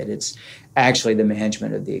affecting it. It's actually the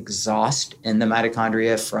management of the exhaust in the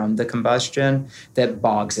mitochondria from the combustion that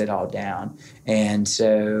bogs it all down. And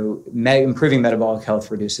so improving metabolic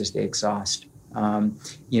health reduces the exhaust.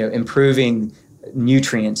 Improving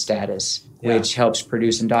nutrient status, which helps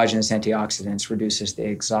produce endogenous antioxidants, reduces the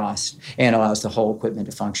exhaust, and allows the whole equipment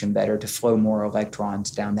to function better, to flow more electrons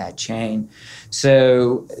down that chain.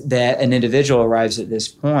 So that an individual arrives at this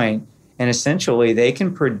point, and essentially they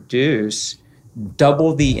can produce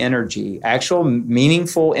double the energy, actual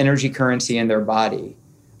meaningful energy currency in their body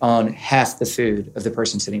on half the food of the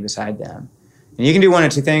person sitting beside them. And you can do one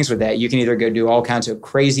of two things with that. You can either go do all kinds of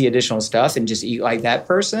crazy additional stuff and just eat like that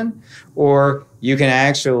person, or you can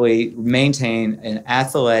actually maintain an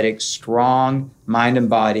athletic, strong mind and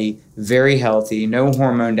body, very healthy, no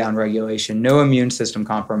hormone downregulation, no immune system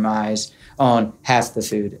compromise on half the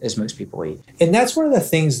food as most people eat. And that's one of the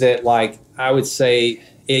things that, I would say,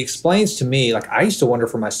 it explains to me, I used to wonder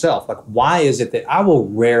for myself, why is it that I will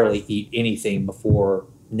rarely eat anything before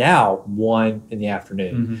now 1 in the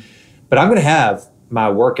afternoon? Mm-hmm. But I'm going to have my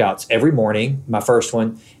workouts every morning, my first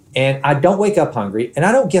one, and I don't wake up hungry, and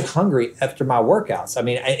I don't get hungry after my workouts. I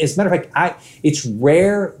mean, as a matter of fact, it's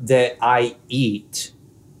rare that I eat,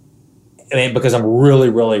 because I'm really,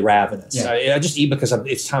 really ravenous. Yeah. I just eat because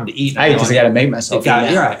it's time to eat. I just got to make myself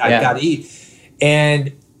eat. You're right. I got to eat.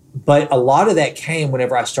 But a lot of that came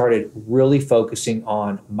whenever I started really focusing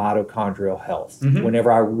on mitochondrial health. Mm-hmm.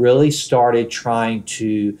 Whenever I really started trying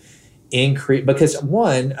to increase, because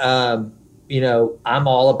one, I'm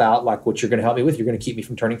all about what you're going to help me with. You're going to keep me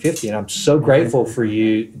from turning 50. And I'm so grateful for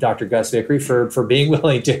you, Dr. Gus Vickery, for being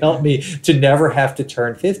willing to help me to never have to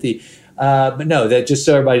turn 50. But no, that just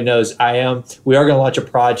so everybody knows, we are going to launch a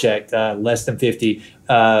project, less than 50.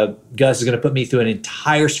 Gus is going to put me through an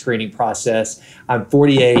entire screening process. I'm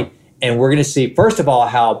 48. And we're going to see, first of all,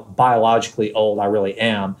 how biologically old I really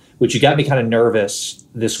am, which you got me kind of nervous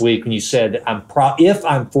this week when you said if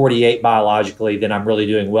I'm 48 biologically, then I'm really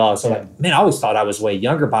doing well. So I always thought I was way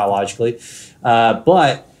younger biologically.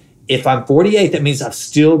 But if I'm 48, that means I've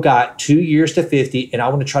still got 2 years to 50, and I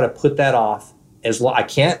want to try to put that off as long.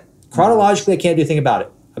 Chronologically, I can't do anything about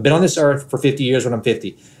it. I've been on this earth for 50 years when I'm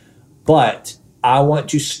 50. But I want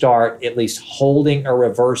to start at least holding or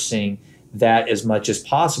reversing that as much as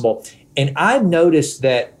possible. And I've noticed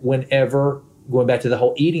that whenever, going back to the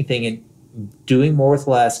whole eating thing and doing more with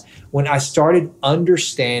less, when I started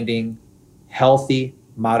understanding healthy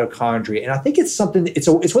mitochondria, and I think it's something, it's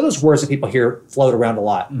one of those words that people hear float around a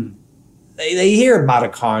lot. Mm. They hear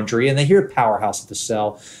mitochondria and they hear powerhouse of the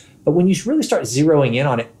cell. But when you really start zeroing in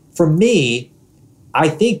on it, for me, I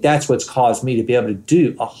think that's what's caused me to be able to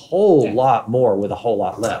do a whole lot more with a whole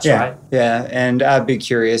lot less, right? Yeah, and I'd be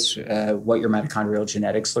curious what your mitochondrial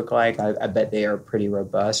genetics look like. I bet they are pretty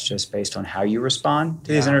robust just based on how you respond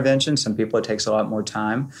to these interventions. Some people, it takes a lot more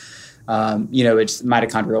time. It's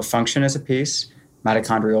mitochondrial function as a piece.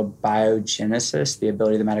 mitochondrial biogenesis, the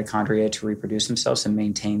ability of the mitochondria to reproduce themselves and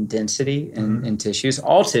maintain density in tissues,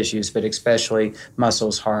 all tissues, but especially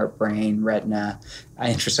muscles, heart, brain, retina.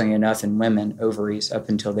 Interestingly enough, in women, ovaries, up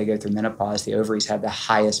until they go through menopause, the ovaries have the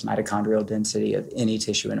highest mitochondrial density of any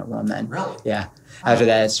tissue in a woman. Really? Yeah. After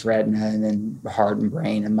that, it's retina and then heart and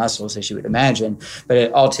brain and muscles, as you would imagine.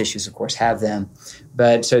 But all tissues, of course, have them.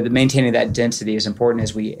 But so the maintaining that density is important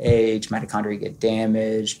as we age. Mitochondria get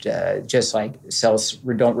damaged, just like cells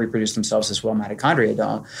don't reproduce themselves as well, mitochondria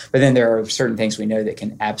don't. But then there are certain things we know that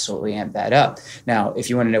can absolutely amp that up. Now, if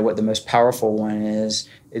you want to know what the most powerful one is,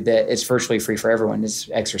 that it's virtually free for everyone, is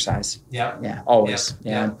exercise. Yeah, always.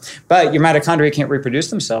 Yeah. But your mitochondria can't reproduce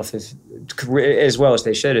themselves as well as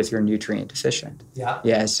they should if you're nutrient deficient.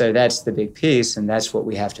 Yeah, so that's the big piece, and that's what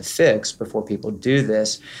we have to fix before people do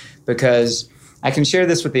this, because I can share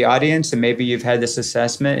this with the audience, and maybe you've had this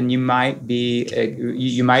assessment, and you might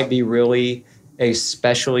be really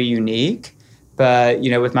especially unique. But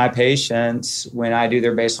with my patients, when I do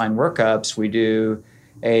their baseline workups, we do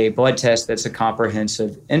a blood test that's a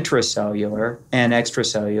comprehensive intracellular and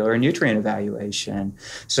extracellular nutrient evaluation.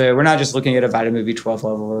 So we're not just looking at a vitamin B12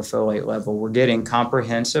 level or a folate level. We're getting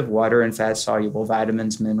comprehensive water and fat-soluble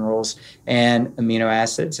vitamins, minerals, and amino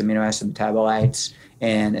acid metabolites,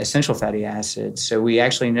 and essential fatty acids. So we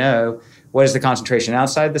actually know what is the concentration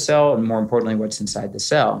outside the cell, and more importantly, what's inside the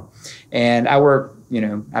cell. And I work,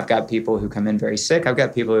 I've got people who come in very sick. I've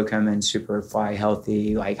got people who come in super fly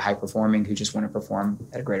healthy, like high performing, who just want to perform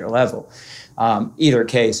at a greater level. Either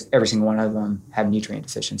case, every single one of them have nutrient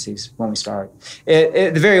deficiencies when we start.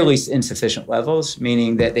 At the very least, insufficient levels,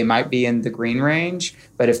 meaning that they might be in the green range,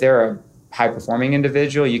 but if they're a high performing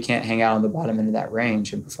individual, you can't hang out on the bottom end of that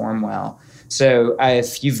range and perform well. So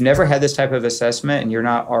if you've never had this type of assessment and you're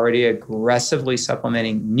not already aggressively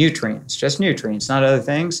supplementing nutrients, just nutrients, not other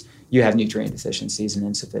things, you have nutrient deficiencies and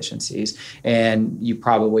insufficiencies. And you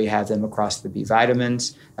probably have them across the B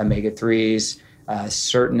vitamins, omega-3s,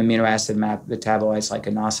 certain amino acid metabolites like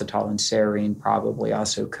inositol and serine, probably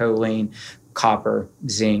also choline, copper,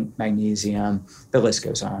 zinc, magnesium, the list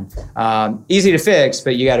goes on. Easy to fix,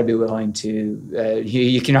 but you got to be willing to,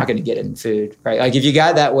 you're not going to get it in food, right? Like if you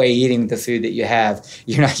got that way eating the food that you have,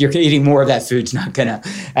 you're eating more of that food's not going to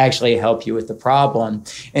actually help you with the problem.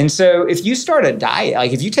 And so if you start a diet,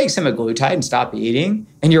 like if you take semaglutide and stop eating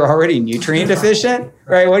and you're already nutrient deficient,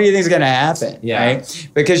 right? What do you think is going to happen? Right?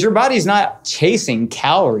 Because your body's not chasing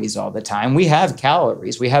calories all the time. We have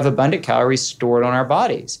calories. We have abundant calories stored on our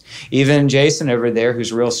bodies. Even Jason over there,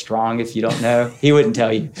 who's real strong, if you don't know, he wouldn't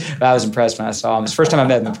tell you. But I was impressed when I saw him. It's the first time I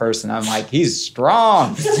met him in person. I'm like, he's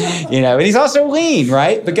strong, and he's also lean,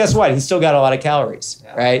 right? But guess what? He's still got a lot of calories,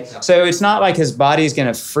 right? So it's not like his body's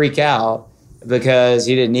going to freak out because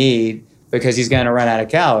he didn't eat, because he's going to run out of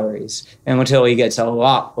calories until he gets a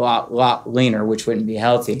lot leaner, which wouldn't be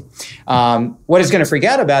healthy. What it's going to freak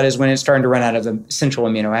out about is when it's starting to run out of essential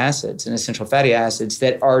amino acids and essential fatty acids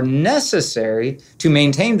that are necessary to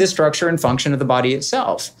maintain the structure and function of the body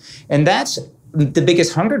itself. And that's the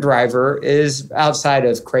biggest hunger driver, is outside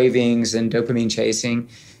of cravings and dopamine chasing,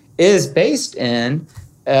 is based in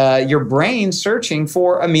your brain searching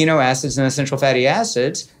for amino acids and essential fatty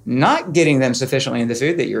acids, not getting them sufficiently in the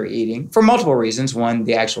food that you're eating for multiple reasons. One,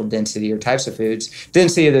 the actual density or types of foods,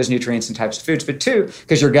 density of those nutrients and types of foods. But two,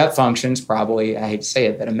 because your gut function's probably, I hate to say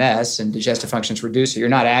it, but a mess, and digestive function's reduced. So you're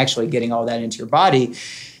not actually getting all that into your body.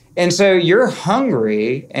 And so you're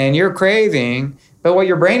hungry and you're craving, but what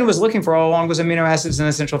your brain was looking for all along was amino acids and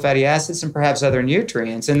essential fatty acids and perhaps other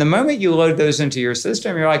nutrients. And the moment you load those into your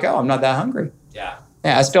system, you're like, oh, I'm not that hungry. Yeah,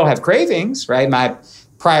 I still have cravings, right? My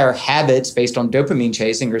prior habits based on dopamine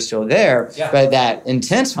chasing are still there, but that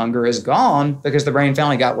intense hunger is gone because the brain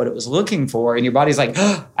finally got what it was looking for, and your body's like,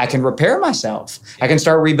 oh, I can repair myself. I can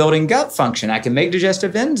start rebuilding gut function. I can make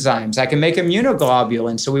digestive enzymes. I can make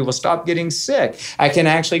immunoglobulin so we will stop getting sick. I can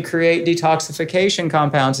actually create detoxification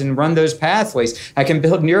compounds and run those pathways. I can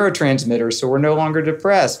build neurotransmitters so we're no longer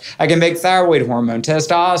depressed. I can make thyroid hormone,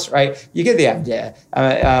 testosterone, right? You get the idea.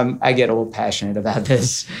 I get a little passionate about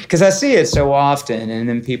this because I see it so often,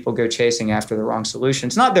 and then people go chasing after the wrong solution.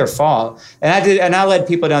 It's not their fault. And I led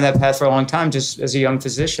people down that path for a long time just as a young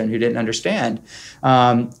physician who didn't understand.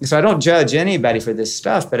 So I don't judge anybody for this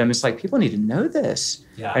stuff, but I'm just like, people need to know this.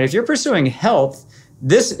 And if you're pursuing health,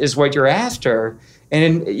 this is what you're after.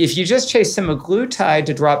 And if you just chase semaglutide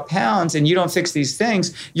to drop pounds and you don't fix these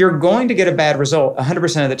things, you're going to get a bad result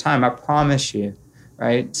 100% of the time, I promise you.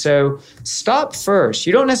 Right? So stop first.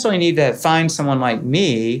 You don't necessarily need to find someone like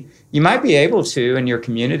me. You might be able to in your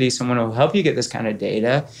community, someone who will help you get this kind of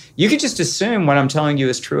data. You could just assume what I'm telling you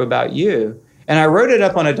is true about you. And I wrote it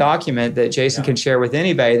up on a document that Jason can share with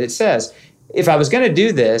anybody that says, if I was going to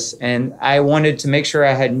do this and I wanted to make sure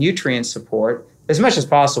I had nutrient support as much as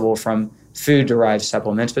possible from food-derived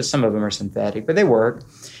supplements, but some of them are synthetic, but they work,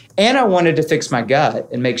 and I wanted to fix my gut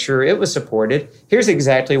and make sure it was supported, here's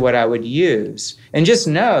exactly what I would use. And just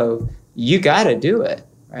know you got to do it,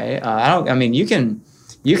 right?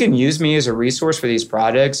 You can use me as a resource for these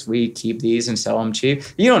products. We keep these and sell them cheap.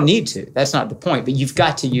 You don't need to. That's not the point. But you've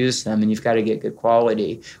got to use them and you've got to get good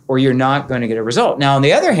quality or you're not going to get a result. Now, on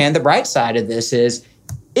the other hand, the bright side of this is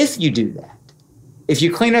if you do that, if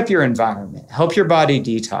you clean up your environment, help your body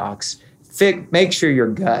detox, make sure your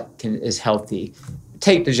gut is healthy,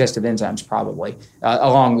 take digestive enzymes probably,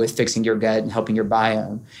 along with fixing your gut and helping your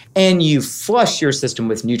biome. And you flush your system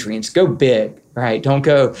with nutrients. Go big, right? Don't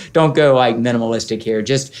go like minimalistic here.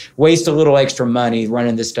 Just waste a little extra money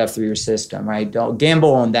running this stuff through your system, right? Don't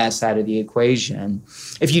gamble on that side of the equation.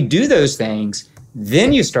 If you do those things,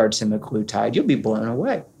 then you start semaglutide, you'll be blown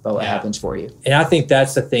away by what happens for you. And I think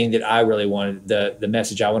that's the thing that I really wanted, the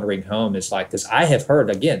message I want to bring home is like, because I have heard,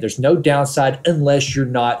 again, there's no downside unless you're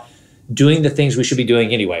not doing the things we should be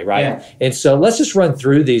doing anyway, right? Yeah. And so let's just run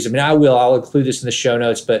through these. I mean, I'll include this in the show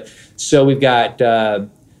notes, but so we've got,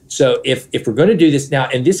 so if we're going to do this now,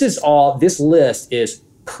 and this list is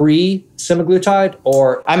pre-semaglutide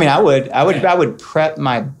or? I mean, I would prep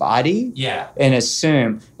my body and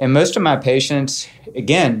assume, and most of my patients,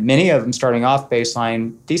 again, many of them starting off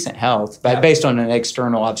baseline, decent health, but based on an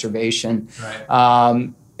external observation,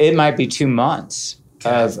 it might be 2 months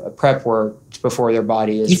of prep work before their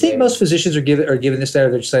body is. Do you think most physicians are giving this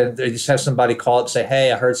there? They're just saying they just have somebody call it and say,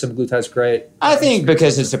 "Hey, I heard semaglutide's great." I think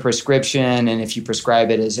because it's a prescription, and if you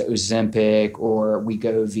prescribe it as Ozempic or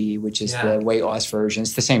Wegovy, which is the weight loss version,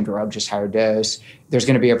 it's the same drug, just higher dose. There's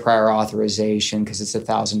going to be a prior authorization because it's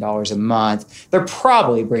 $1,000 a month. They're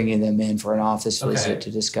probably bringing them in for an office visit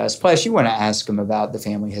to discuss. Plus, you want to ask them about the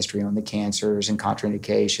family history on the cancers and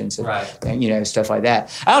contraindications and stuff like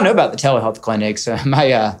that. I don't know about the telehealth clinics.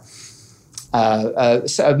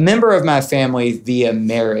 A member of my family via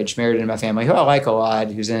married into my family, who I like a lot,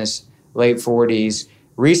 who's in his late 40s,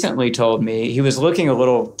 recently told me he was looking a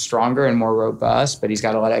little stronger and more robust, but he's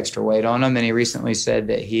got a lot of extra weight on him. And he recently said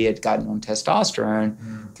that he had gotten on testosterone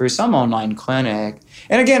through some online clinic.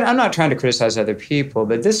 And again, I'm not trying to criticize other people,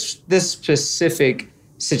 but this specific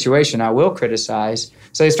situation I will criticize.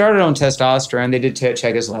 So he started on testosterone. They did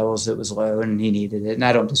check his levels. It was low and he needed it. And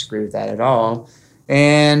I don't disagree with that at all.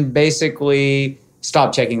 And basically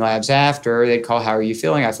stopped checking labs after. They'd call, "How are you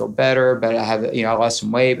feeling?" "I feel better, but I have, I lost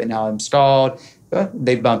some weight, but now I'm stalled."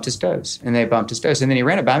 They bumped his dose. And then he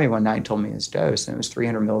ran it by me one night and told me his dose, and it was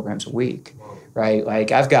 300 milligrams a week, right?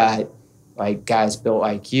 Like I've got like guys built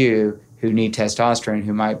like you who need testosterone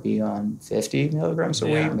who might be on 50 milligrams a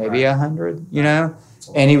week, maybe 100,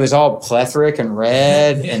 And he was all plethoric and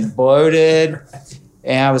red and bloated.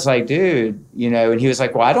 And I was like, dude, and he was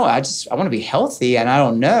like, well, I want to be healthy and I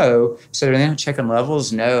don't know. So they're not checking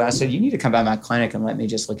levels. No. I said, you need to come by my clinic and let me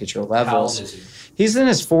just look at your levels. How old is he? He's in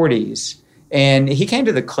his 40s. And he came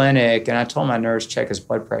to the clinic and I told my nurse check his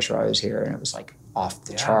blood pressure while I was here. And it was like off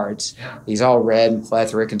the charts. Yeah. He's all red and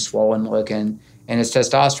plethoric and swollen looking. And his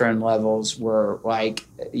testosterone levels were like,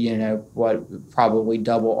 what probably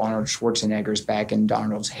double Arnold Schwarzenegger's back in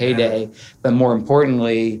Arnold's heyday. But more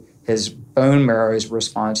importantly, his bone marrow's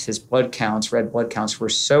response, his blood counts, red blood counts were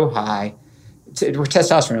so high.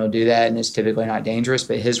 Testosterone will do that, and it's typically not dangerous,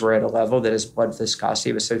 but his were at a level that his blood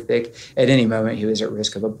viscosity was so thick, at any moment he was at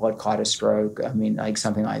risk of a blood clot, a stroke, like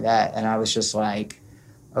something like that. And I was just like,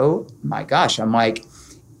 oh my gosh. I'm like,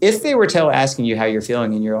 if they were asking you how you're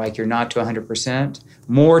feeling and you're like, you're not to 100%,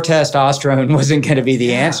 more testosterone wasn't going to be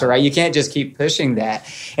the answer, right? You can't just keep pushing that.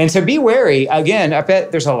 And so be wary. Again, I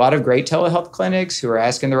bet there's a lot of great telehealth clinics who are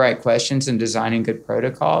asking the right questions and designing good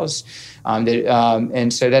protocols.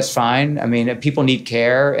 And so that's fine. I mean, people need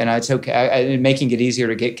care, and it's okay. Making it easier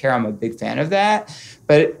to get care, I'm a big fan of that.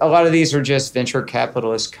 But a lot of these are just venture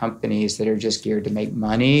capitalist companies that are just geared to make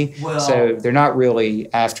money. So they're not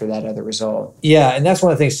really after that other result. Yeah, and that's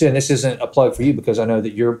one of the things too, and this isn't a plug for you because I know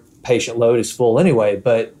that your patient load is full anyway,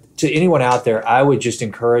 but to anyone out there, I would just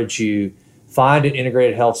encourage you, find an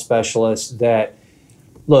integrated health specialist that,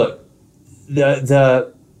 look,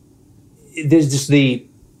 there's just the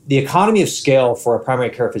economy of scale for a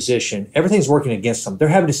primary care physician, everything's working against them. They're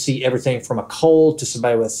having to see everything from a cold to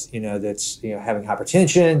somebody with, that's, having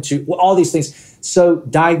hypertension to all these things. So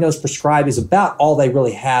diagnose, prescribe is about all they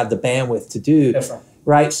really have the bandwidth to do. That's right.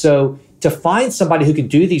 Right? So to find somebody who can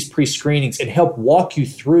do these pre-screenings and help walk you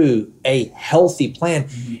through a healthy plan,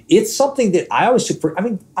 it's something that I always took for,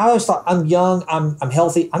 I always thought, I'm young, I'm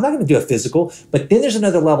healthy, I'm not going to do a physical. But then there's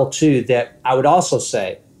another level too that I would also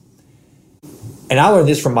say, and I learned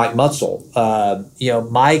this from Mike Mutzel.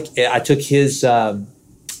 Mike, I took his one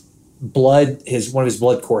of his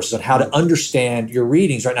blood courses on how to understand your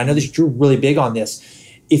readings, right? And I know that you're really big on this.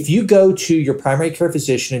 If you go to your primary care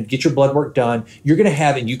physician and get your blood work done, you're going to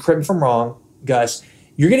have, and you correct me if I'm wrong, Gus,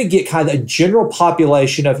 you're going to get kind of a general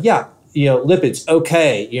population of, lipids,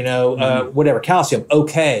 okay, whatever, calcium,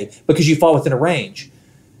 okay, because you fall within a range.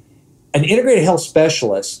 An integrated health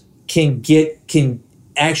specialist can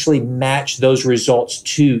actually match those results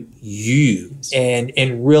to you and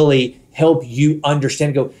really help you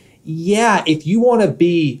understand and go, yeah, if you want to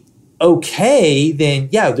be okay, then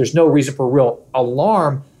there's no reason for real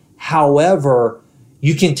alarm. However,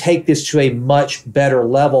 you can take this to a much better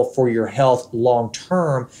level for your health long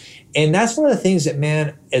term. And that's one of the things that,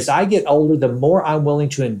 man, as I get older, the more I'm willing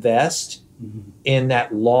to invest in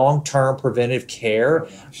that long-term preventive care.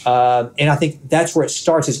 And I think that's where it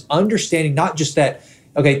starts, is understanding not just that,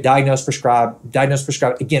 okay, diagnose, prescribe.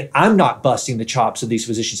 Again, I'm not busting the chops of these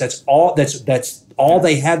physicians. That's all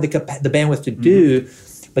they have the bandwidth to do.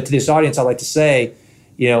 But to this audience, I like to say,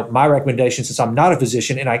 my recommendation, since I'm not a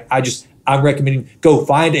physician, and I'm recommending go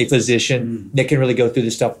find a physician that can really go through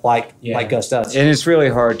this stuff like Gus does. And it's really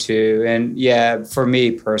hard to. And for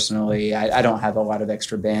me personally, I don't have a lot of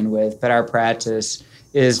extra bandwidth, but our practice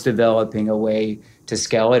is developing a way to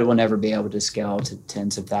scale. It will never be able to scale to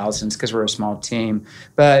tens of thousands because we're a small team.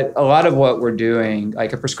 But a lot of what we're doing,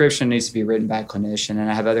 like a prescription needs to be written by a clinician, and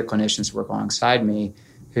I have other clinicians work alongside me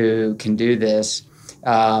who can do this.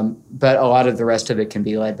 But a lot of the rest of it can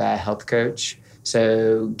be led by a health coach.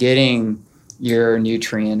 So getting your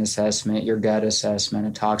nutrient assessment, your gut assessment,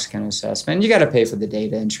 a toxicant assessment, you got to pay for the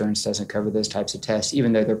data. Insurance doesn't cover those types of tests,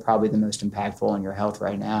 even though they're probably the most impactful on your health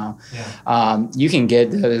right now. You can get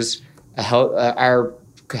those. Our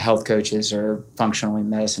health coaches are functionally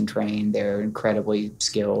medicine trained. They're incredibly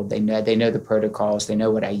skilled. They know the protocols. They know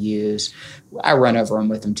what I use. I run over them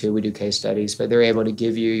with them too. We do case studies, but they're able to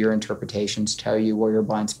give you your interpretations, tell you where your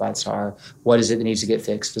blind spots are, what is it that needs to get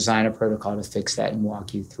fixed, design a protocol to fix that and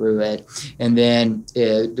walk you through it. And then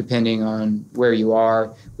depending on where you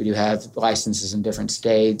are, we do have licenses in different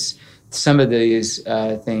states. Some of these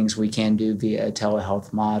things we can do via a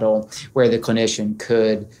telehealth model where the clinician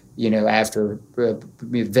could, after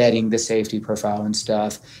vetting the safety profile and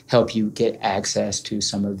stuff, help you get access to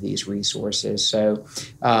some of these resources. So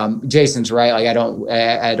Jason's right. Like I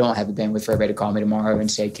don't have the bandwidth for everybody to call me tomorrow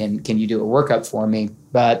and say, can you do a workup for me?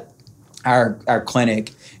 But our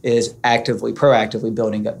clinic is proactively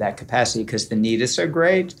building up that capacity because the need is so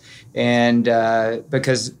great. And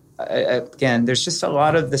because again, there's just a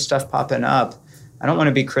lot of this stuff popping up. I don't want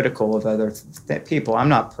to be critical of other people. I'm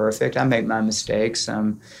not perfect. I make my mistakes.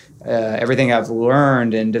 Everything I've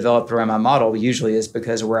learned and developed around my model usually is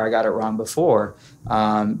because of where I got it wrong before.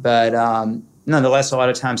 But nonetheless, a lot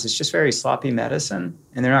of times it's just very sloppy medicine,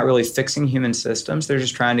 and they're not really fixing human systems. They're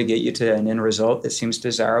just trying to get you to an end result that seems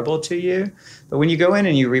desirable to you. But when you go in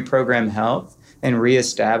and you reprogram health and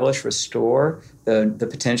restore the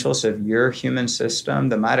potentials of your human system,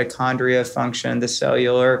 the mitochondria function, the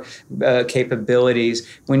cellular capabilities,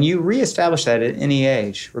 when you reestablish that at any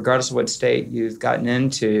age, regardless of what state you've gotten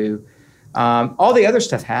into, all the other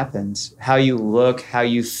stuff happens. How you look, how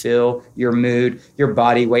you feel, your mood, your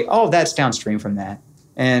body weight, all of that's downstream from that.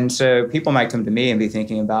 And so people might come to me and be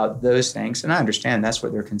thinking about those things, and I understand that's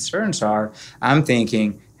what their concerns are. I'm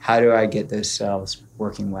thinking, how do I get those cells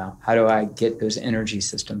working well? How do I get those energy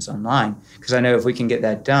systems online? Because I know if we can get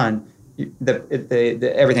that done,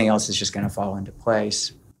 everything else is just going to fall into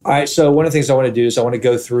place. All right. So one of the things I want to do is I want to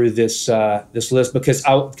go through this list because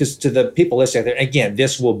to the people listening out there, again,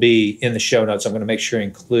 this will be in the show notes. I'm going to make sure to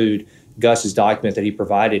include Gus's document that he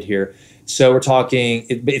provided here. So we're talking,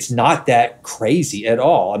 it's not that crazy at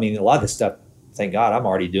all. I mean, a lot of this stuff, thank God, I'm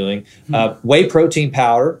already doing. Whey protein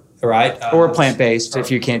powder. Right. Or plant-based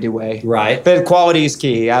if you can't do whey. Right. But quality is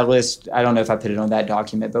key. I don't know if I put it on that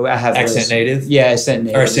document, but I have Accent Native? Yeah, Accent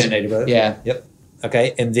Native. Or Accent Native, right? Yeah. Yep.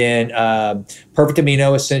 Okay. And then perfect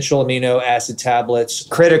essential amino acid tablets.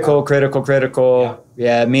 Critical.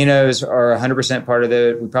 Yeah, aminos are 100% part of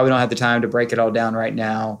it. We probably don't have the time to break it all down right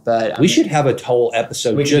now, but we should have a whole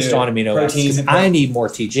episode just on amino acids. I need more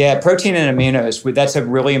teaching. Yeah, protein and aminos, that's a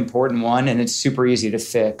really important one, and it's super easy to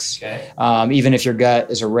fix. Okay. Even if your gut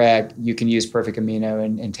is a wreck, you can use perfect amino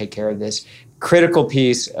and take care of this. critical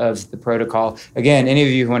piece of the protocol. Again, any of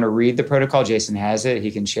you who want to read the protocol, Jason has it.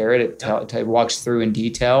 He can share it. It walks through in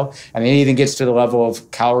detail. I mean, it even gets to the level of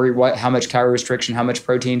how much calorie restriction, how much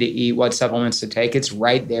protein to eat, what supplements to take. It's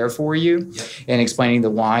right there for you, and explaining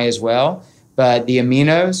the why as well. But the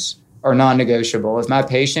aminos are non-negotiable. If my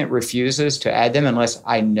patient refuses to add them unless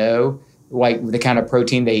I know like the kind of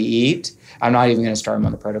protein they eat, I'm not even going to start them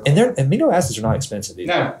on the protocol. And their amino acids are not expensive either.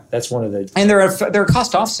 No. That's one of the... And they're a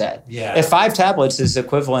cost offset. Yeah. If 5 tablets is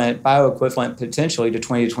bioequivalent potentially to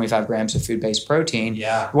 20 to 25 grams of food-based protein,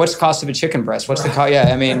 what's the cost of a chicken breast? What's the cost?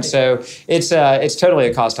 Yeah, I mean, so it's totally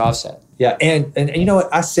a cost offset. Yeah, and you know what?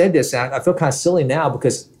 I said this, and I feel kind of silly now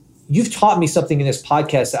because you've taught me something in this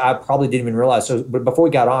podcast that I probably didn't even realize. So but before we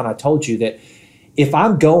got on, I told you that if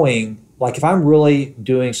I'm really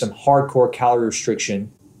doing some hardcore calorie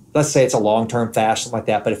restriction, let's say it's a long-term fast, something like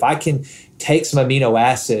that, but if I can take some amino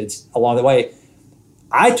acids along the way,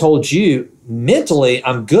 I told you mentally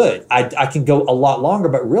I'm good. I can go a lot longer,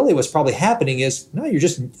 but really what's probably happening is, no,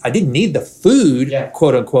 I didn't need the food,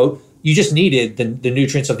 quote unquote. You just needed the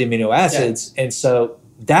nutrients of the amino acids. And so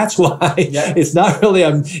that's why it's not really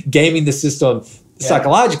I'm gaming the system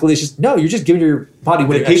psychologically. It's just, no, you're just giving your body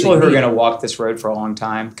what it actually needs. People who are going to walk this road for a long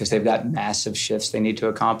time because they've got massive shifts they need to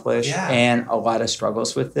accomplish and a lot of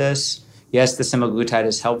struggles with this. Yes, the semaglutide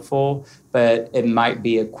is helpful, but it might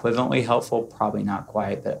be equivalently helpful, probably not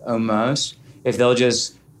quite, but almost. If they'll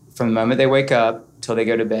just, from the moment they wake up till they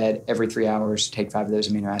go to bed, every 3 hours, take 5 of those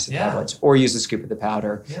amino acid tablets or use a scoop of the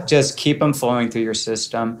powder. Just keep them flowing through your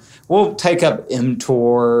system. We'll take up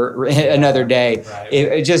mTOR another day.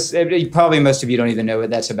 Probably most of you don't even know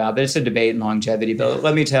what that's about, but it's a debate in longevity. But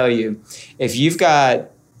let me tell you, if you've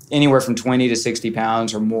got anywhere from 20 to 60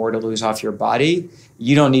 pounds or more to lose off your body,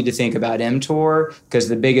 you don't need to think about mTOR because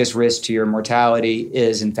the biggest risk to your mortality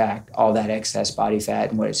is, in fact, all that excess body fat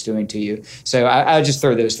and what it's doing to you. So I just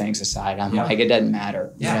throw those things aside. I'm like, it doesn't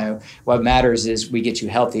matter. You know, what matters is we get you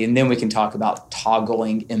healthy, and then we can talk about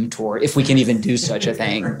toggling mTOR if we can even do such a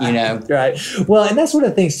thing. You know, right? Well, and that's one of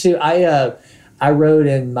the things too. I wrote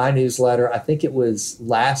in my newsletter, I think it was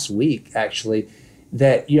last week actually,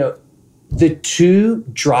 that the 2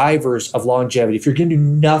 drivers of longevity, if you're going to do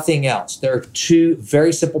nothing else, there are 2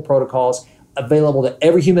 very simple protocols available to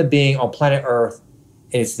every human being on planet Earth.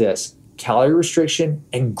 And it's this: calorie restriction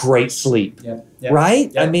and great sleep.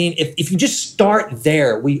 Right? I mean, if you just start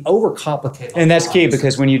there, we overcomplicate. And that's key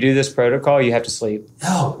because when you do this protocol, you have to sleep.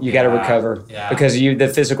 You got to recover because the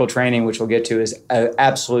physical training, which we'll get to, is an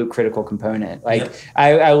absolute critical component.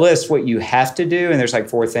 I list what you have to do, and there's like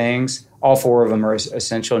 4 things. All 4 of them are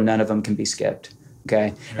essential. None of them can be skipped.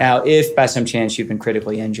 Okay. Now, if by some chance you've been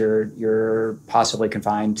critically injured, you're possibly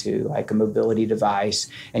confined to like a mobility device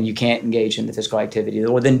and you can't engage in the physical activity,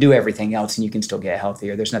 well, then do everything else and you can still get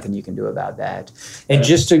healthier. There's nothing you can do about that. And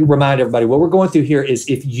just to remind everybody, what we're going through here is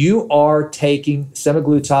if you are taking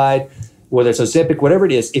semaglutide, whether it's Ozempic, whatever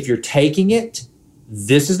it is, if you're taking it,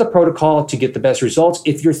 this is the protocol to get the best results.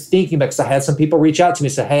 If you're thinking about, because I had some people reach out to me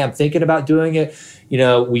and say, hey, I'm thinking about doing it.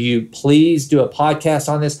 Will you please do a podcast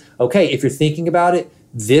on this? Okay, if you're thinking about it,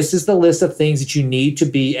 this is the list of things that you need to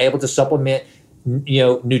be able to supplement,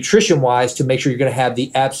 nutrition-wise to make sure you're going to have the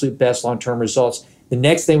absolute best long-term results. The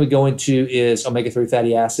next thing we go into is omega-3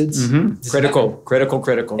 fatty acids. Critical. And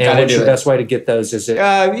what's the best way to get those? Is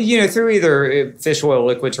it through either fish oil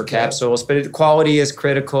liquids or capsules? But quality is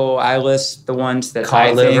critical. I list the ones that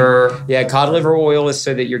cod liver. Cod liver oil is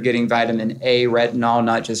so that you're getting vitamin A, retinol,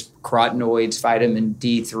 not just carotenoids, vitamin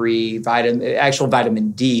D3, actual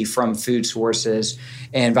vitamin D from food sources,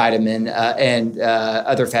 and vitamin and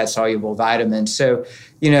other fat-soluble vitamins. So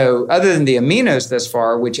other than the aminos thus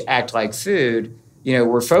far, which act like food.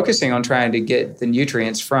 We're focusing on trying to get the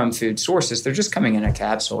nutrients from food sources. They're just coming in a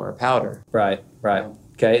capsule or a powder. Right.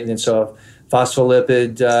 Okay, and then so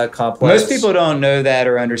phospholipid complex. Most people don't know that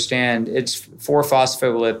or understand. It's 4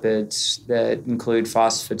 phospholipids that include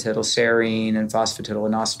phosphatidylserine and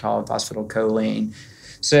phosphatidylinositol and phosphatidylcholine.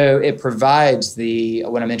 So it provides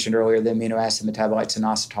what I mentioned earlier, the amino acid metabolites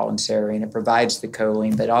inositol and serine. It provides the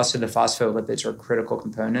choline, but also the phospholipids are critical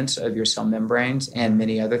components of your cell membranes and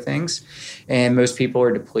many other things. And most people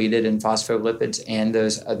are depleted in phospholipids and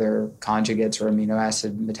those other conjugates or amino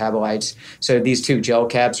acid metabolites. So these 2 gel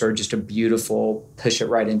caps are just a beautiful push it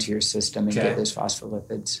right into your system and get those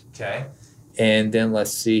phospholipids. Okay. And then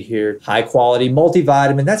let's see here, high quality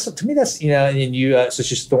multivitamin. That's, to me, that's, and you, so it's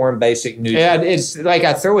just Thorne basic nutrients. Yeah, it's like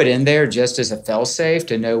I throw it in there just as a fail safe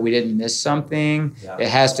to know we didn't miss something. Yeah.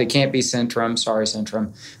 It can't be Centrum. Sorry,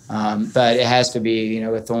 Centrum. But it has to be,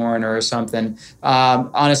 a Thorne or something.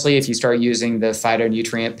 Honestly, if you start using the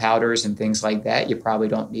phytonutrient powders and things like that, you probably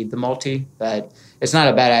don't need the multi, but it's not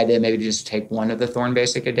a bad idea maybe to just take one of the Thorne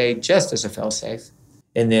basic a day just as a fail safe.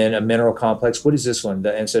 And then a mineral complex. What is this one?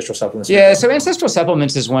 The ancestral supplements? Yeah, so ancestral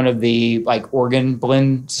supplements is one of the organ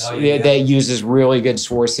blends that uses really good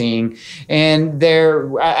sourcing. And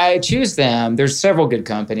I choose them. There's several good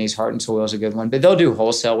companies. Heart and Soil is a good one, but they'll do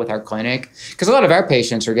wholesale with our clinic because a lot of our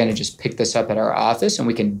patients are going to just pick this up at our office, and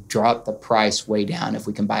we can drop the price way down if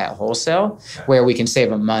we can buy it wholesale, where we can save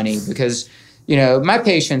them money because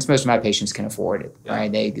most of my patients can afford it, right?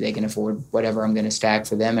 They can afford whatever I'm going to stack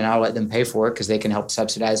for them, and I'll let them pay for it because they can help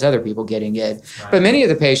subsidize other people getting it. Right. But many of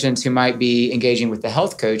the patients who might be engaging with the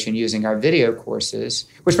health coach and using our video courses,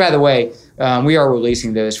 which, by the way, we are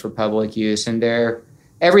releasing those for public use, and they're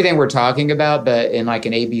everything we're talking about, but in like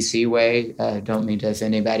an ABC way. Don't mean to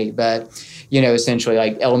offend anybody, but essentially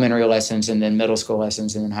like elementary lessons and then middle school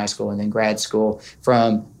lessons and then high school and then grad school,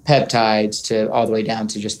 from peptides to all the way down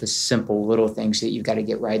to just the simple little things that you've got to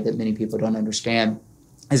get right that many people don't understand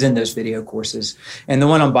is in those video courses. And the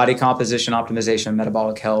one on body composition, optimization, and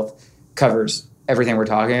metabolic health covers everything we're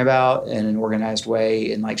talking about in an organized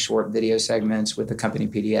way in like short video segments with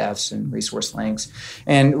accompanying PDFs and resource links.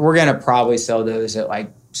 And we're going to probably sell those at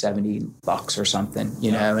like $70 or something,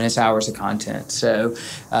 and it's hours of content. So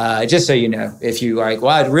just so you know, if you like,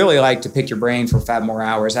 well, I'd really like to pick your brain for 5 more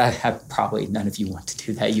hours, I have probably none of you want to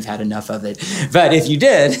do that. You've had enough of it. But if you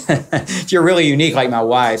did, if you're really unique like my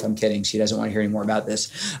wife, I'm kidding, she doesn't want to hear any more about this,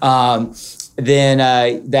 then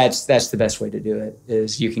that's the best way to do it,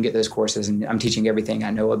 is you can get those courses, and I'm teaching everything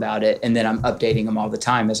I know about it, and then I'm updating them all the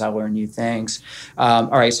time as I learn new things. All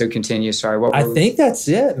right, so continue. Sorry. I think that's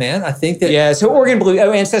it, man. I think that... Yeah, so Organ Blue,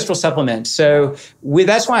 ancestral supplements. So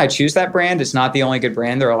that's why I choose that brand. It's not the only good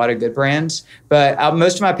brand. There are a lot of good brands, but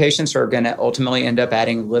most of my patients are going to ultimately end up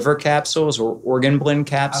adding liver capsules or organ blend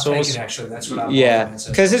capsules. I'll take it, actually. That's what I'm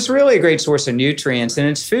because it's really a great source of nutrients, and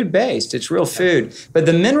it's food-based. It's real food. But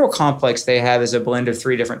the mineral complex they have is a blend of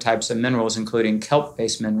 3 different types of minerals, including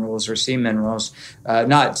kelp-based minerals or sea minerals,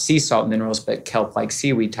 not sea salt minerals, but kelp, like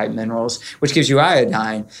seaweed type minerals, which gives you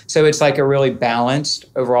iodine. So it's like a really balanced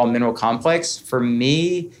overall mineral complex. For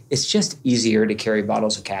me, it's just easier to carry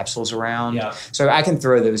bottles of capsules around. Yeah. So I can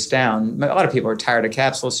throw those down. A lot of people are tired of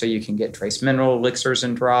capsules, so you can get trace mineral elixirs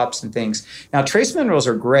and drops and things. Now, trace minerals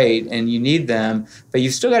are great, and you need them, but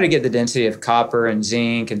you've still got to get the density of copper and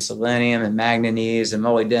zinc and selenium and manganese and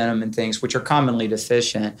molybdenum and things, which are commonly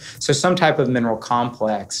deficient. So some type of mineral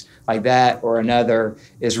complex like that or another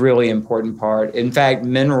is really important part. In fact,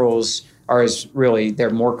 minerals they're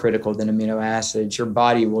more critical than amino acids. Your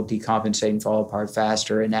body will decompensate and fall apart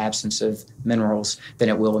faster in absence of minerals than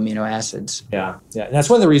it will amino acids. Yeah. And that's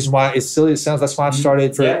one of the reasons why it's silly. It sounds, that's why I've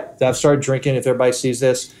started drinking. If everybody sees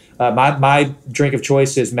this, my drink of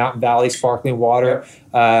choice is Mountain Valley sparkling water.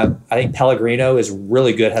 I think Pellegrino is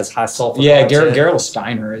really good, has high sulfur. Yeah, Gerald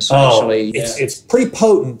Steiner is actually. It's pretty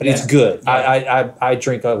potent, but it's good. Yeah. I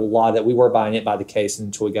drink a lot of that. We were buying it by the case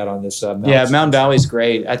until we got on this. Mountain Valley's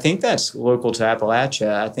great. I think that's local to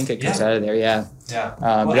Appalachia. I think it comes out of there. Yeah.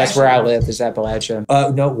 But that's where I live, is Appalachia.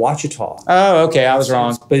 No, Ouachita. Oh, okay. I was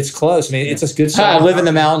wrong. But it's close. I mean, it's a good I live in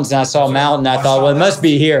the mountains, and I saw a mountain. I thought, well, it must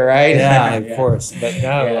be here, right? Yeah, of course. But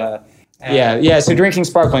no. So drinking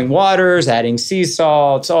sparkling waters, adding sea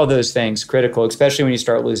salts, all those things, critical, especially when you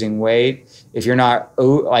start losing weight. If you're not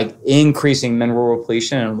increasing mineral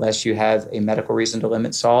repletion, unless you have a medical reason to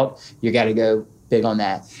limit salt, you got to go big on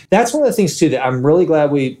that. That's one of the things, too, that I'm really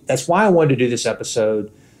glad that's why I wanted to do this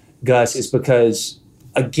episode, Gus, is because,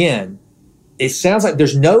 again, it sounds like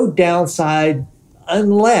there's no downside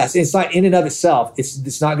unless it's like in and of itself.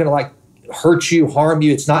 It's not going to hurt you, harm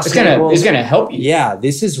you. It's not. It's going to help you. Yeah,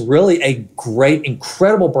 this is really a great,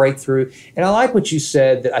 incredible breakthrough. And I like what you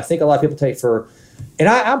said that I think a lot of people take for, and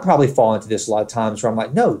I'm probably falling into this a lot of times where I'm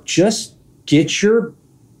like, no, just get your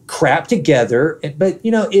crap together. But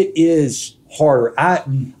it is harder.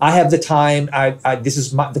 I have the time. This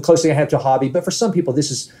is the closest thing I have to a hobby. But for some people, this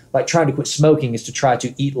is like trying to quit smoking is to try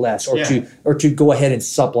to eat less or to go ahead and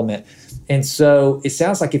supplement. And so it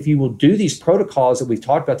sounds like if you will do these protocols that we've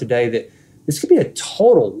talked about today, that this could be a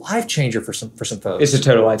total life changer for some folks. It's a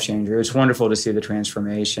total life changer. It's wonderful to see the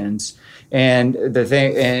transformations. And the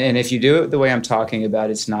thing, and if you do it the way I'm talking about,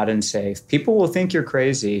 it's not unsafe. People will think you're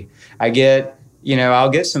crazy. I'll get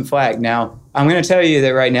some flack. Now, I'm going to tell you that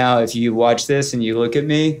right now, if you watch this and you look at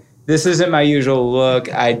me, This isn't my usual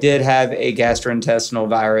look. I did have a gastrointestinal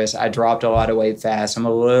virus. I dropped a lot of weight fast. I'm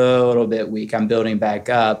a little bit weak. I'm building back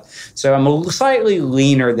up. So I'm slightly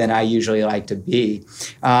leaner than I usually like to be.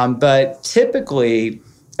 But typically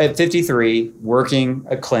at 53, working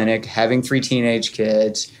a clinic, having 3 teenage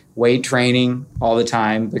kids, weight training all the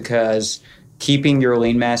time, because keeping your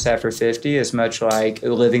lean mass after 50 is much like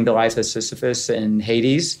living the life of Sisyphus in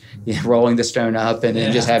Hades, rolling the stone up and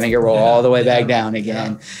then just having it roll all the way back down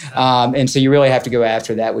again. And so you really have to go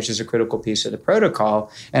after that, which is a critical piece of the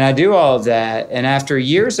protocol. And I do all of that. And after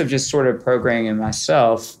years of just sort of programming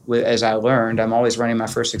myself, as I learned, I'm always running my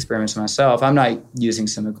first experiments myself. I'm not using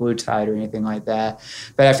semaglutide or anything like that.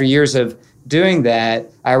 But after years of doing that,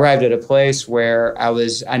 I arrived at a place where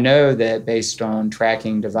I know that based on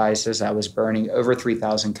tracking devices, I was burning over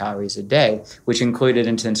 3,000 calories a day, which included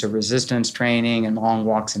intensive resistance training and long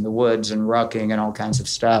walks in the woods and rucking and all kinds of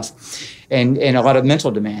stuff, and a lot of mental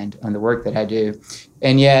demand on the work that I do.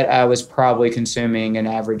 And yet I was probably consuming an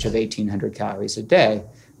average of 1,800 calories a day,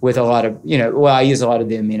 with a lot of, I use a lot of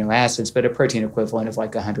the amino acids, but a protein equivalent of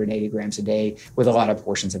like 180 grams a day with a lot of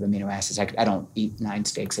portions of amino acids. I don't eat 9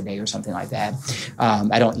 steaks a day or something like that.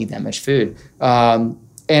 I don't eat that much food. And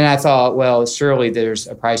I thought, well, surely there's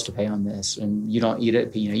a price to pay on this, and you don't eat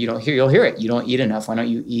it. You'll hear it. You don't eat enough. Why don't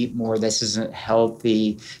you eat more? This isn't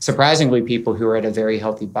healthy. Surprisingly, people who are at a very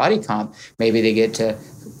healthy body comp, maybe they get to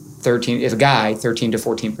 13 to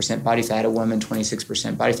 14% body fat, a woman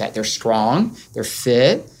 26% body fat. They're strong, they're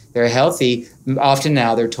fit, they're healthy. Often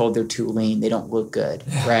now they're told they're too lean, they don't look good,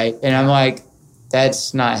 right? And I'm like,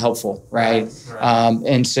 that's not helpful, right?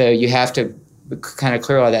 And so you have to kind of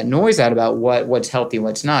clear all that noise out about what's healthy,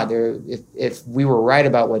 what's not. If we were right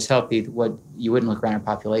about what's healthy, you wouldn't look around our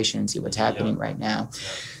population and see what's happening right now.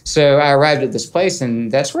 So I arrived at this place,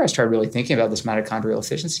 and that's where I started really thinking about this mitochondrial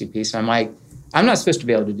efficiency piece. And I'm like, I'm not supposed to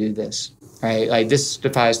be able to do this, right? Like, this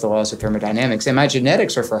defies the laws of thermodynamics. And my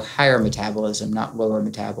genetics are for higher metabolism, not lower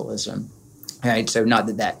metabolism, right? So not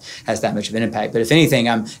that has that much of an impact. But if anything,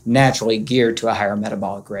 I'm naturally geared to a higher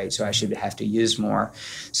metabolic rate, so I should have to use more.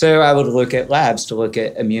 So I would look at labs to look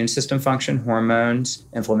at immune system function, hormones,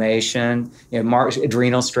 inflammation,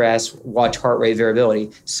 adrenal stress, watch heart rate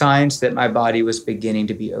variability, signs that my body was beginning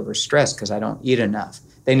to be overstressed because I don't eat enough.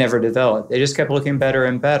 They never developed. They just kept looking better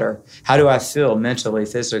and better. How do I feel mentally,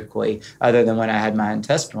 physically, other than when I had my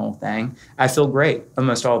intestinal thing? I feel great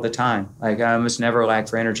almost all the time. Like, I almost never lack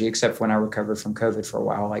for energy, except when I recovered from COVID for a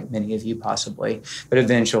while, like many of you possibly, but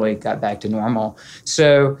eventually got back to normal.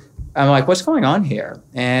 So I'm like, what's going on here?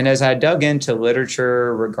 And as I dug into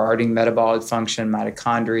literature regarding metabolic function,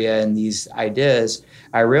 mitochondria, and these ideas,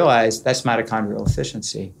 I realized that's mitochondrial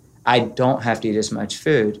efficiency. I don't have to eat as much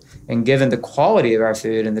food. And given the quality of our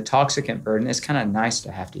food and the toxicant burden, it's kind of nice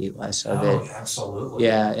to have to eat less of it. Absolutely.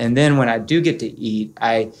 Yeah. And then when I do get to eat,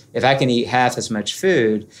 if I can eat half as much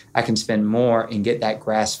food, I can spend more and get that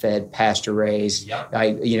grass-fed, pasture-raised,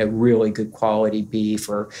 really good quality beef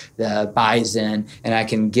or the bison. And I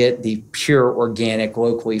can get the pure, organic,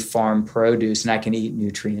 locally farmed produce, and I can eat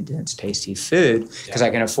nutrient-dense, tasty food because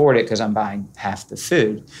I can afford it because I'm buying half the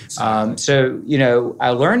food. Exactly. So, I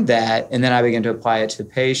learned that, and then I began to apply it to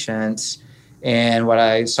patients. And what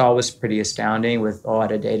I saw was pretty astounding with a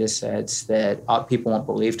lot of data sets that people won't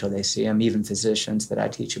believe till they see them, even physicians that I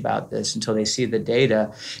teach about this, until they see the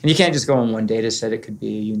data. And you can't just go on one data set. It could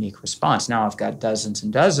be a unique response. Now I've got dozens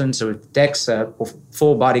and dozens. So with DEXA,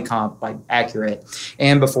 full body comp, like accurate,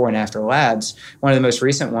 and before and after labs. One of the most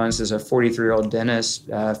recent ones is a 43-year-old dentist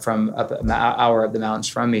from up an hour up the mountains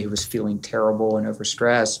from me who was feeling terrible and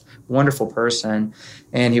overstressed. Wonderful person.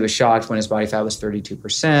 And he was shocked when his body fat was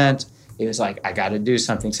 32%. He was like, I got to do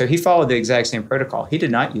something. So he followed the exact same protocol. He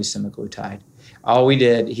did not use semaglutide.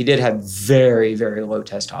 He did have very, very low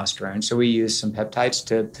testosterone. So we used some peptides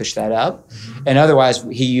to push that up. Mm-hmm. And otherwise,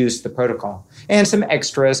 he used the protocol. And some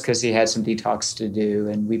extras because he had some detox to do.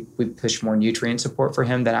 And we pushed more nutrient support for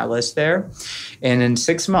him than I list there. And in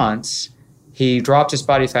 6 months, he dropped his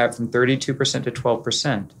body fat from 32% to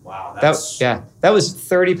 12%. Wow. That was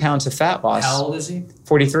 30 pounds of fat loss. How old is he?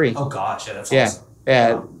 43. Oh, gosh. Yeah, that's awesome.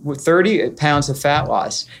 Yeah, 30 pounds of fat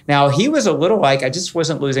loss. Now, he was a little like, I just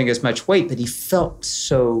wasn't losing as much weight, but he felt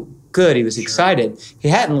so good. He was excited. He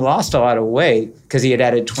hadn't lost a lot of weight because he had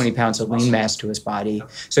added 20 pounds of lean mass to his body.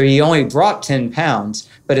 So he only dropped 10 pounds,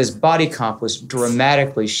 but his body comp was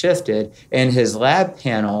dramatically shifted, and his lab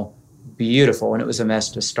panel beautiful, and it was a mess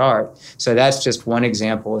to start. So that's just one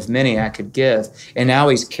example of many I could give. And now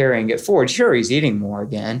he's carrying it forward. Sure, he's eating more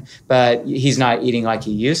again, but he's not eating like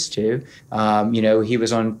he used to. He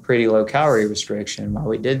was on pretty low calorie restriction while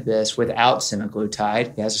we did this without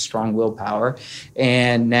semaglutide. He has a strong willpower.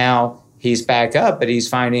 And now he's back up, but he's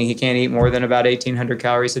finding he can't eat more than about 1,800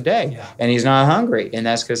 calories a day. Yeah. And he's not hungry, and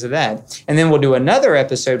that's because of that. And then we'll do another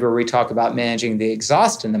episode where we talk about managing the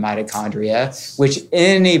exhaust in the mitochondria, which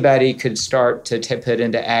anybody could start to put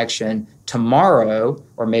into action tomorrow,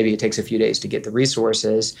 or maybe it takes a few days to get the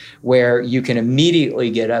resources, where you can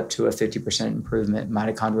immediately get up to a 50% improvement in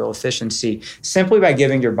mitochondrial efficiency simply by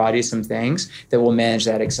giving your body some things that will manage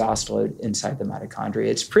that exhaust load inside the mitochondria.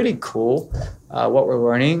 It's pretty cool what we're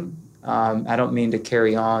learning. I don't mean to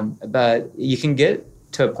carry on, but you can get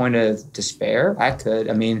to a point of despair. I've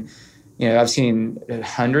seen I've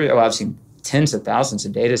seen tens of thousands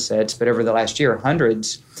of data sets, but over the last year,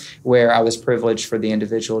 hundreds, where I was privileged for the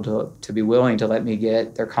individual to be willing to let me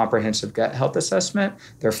get their comprehensive gut health assessment,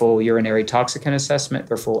 their full urinary toxicant assessment,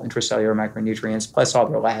 their full intracellular micronutrients, plus all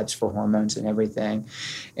their labs for hormones and everything.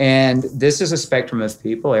 And this is a spectrum of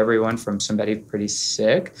people, everyone from somebody pretty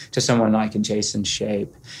sick to someone like in Jason's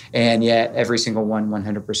shape. And yet every single one,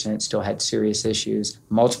 100% still had serious issues,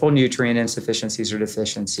 multiple nutrient insufficiencies or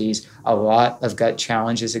deficiencies, a lot of gut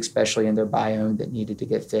challenges, especially in their biome that needed to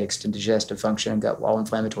get fixed, and digestive function and gut wall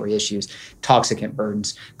inflammatory issues, toxicant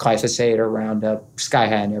burdens, glyphosate or Roundup, sky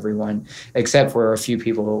high in everyone, except for a few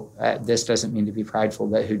people, this doesn't mean to be prideful,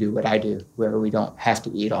 but who do what I do, where we don't have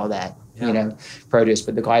to eat all that, produce.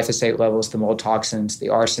 But the glyphosate levels, the mold toxins, the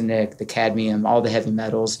arsenic, the cadmium, all the heavy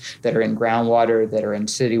metals that are in groundwater, that are in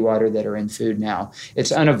city water, that are in food now.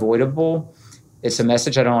 It's unavoidable. It's a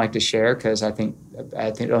message I don't like to share because I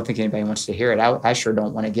don't think anybody wants to hear it. I sure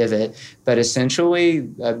don't want to give it. But essentially,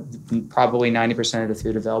 probably 90% of the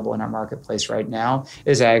food available in our marketplace right now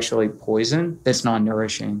is actually poison that's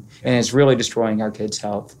non-nourishing. And it's really destroying our kids'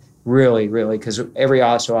 health. Really, really, because every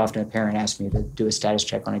so often a parent asks me to do a status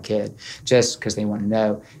check on a kid just because they want to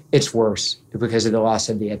know. It's worse because of the loss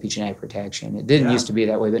of the epigenetic protection. It didn't used to be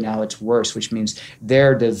that way, but now it's worse, which means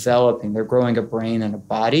they're growing a brain and a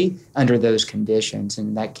body under those conditions,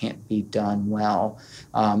 and that can't be done well.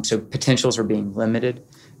 So potentials are being limited,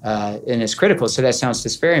 and it's critical. So that sounds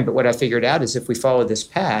despairing, but what I figured out is if we follow this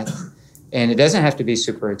path, and it doesn't have to be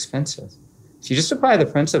super expensive, if you just apply the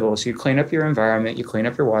principles, you clean up your environment, you clean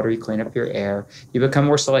up your water, you clean up your air, you become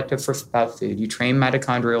more selective about food, you train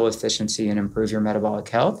mitochondrial efficiency and improve your metabolic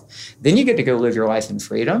health, then you get to go live your life in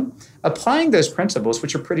freedom. Applying those principles,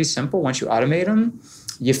 which are pretty simple once you automate them,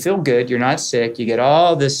 you feel good, you're not sick, you get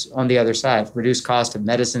all this on the other side, reduced cost of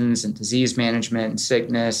medicines and disease management and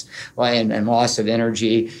sickness and loss of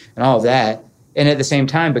energy and all of that. And at the same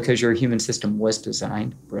time, because your human system was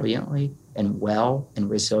designed brilliantly and well and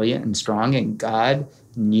resilient and strong, and God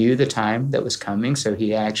knew the time that was coming, so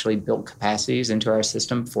he actually built capacities into our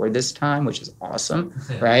system for this time, which is awesome,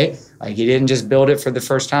 right? Like he didn't just build it for the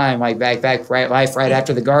first time, like back right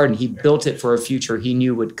after the garden. He built it for a future he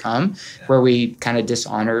knew would come, where we kind of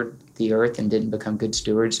dishonored the earth and didn't become good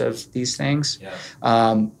stewards of these things.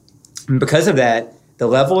 And because of that, the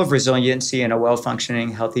level of resiliency in a well-functioning,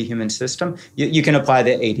 healthy human system, you can apply the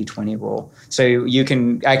 80-20 rule. So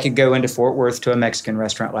I could go into Fort Worth to a Mexican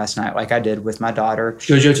restaurant last night, like I did with my daughter.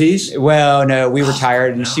 Jojo Tees? Well, no, we were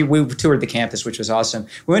tired, and we toured the campus, which was awesome.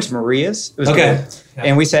 We went to Maria's. It was good.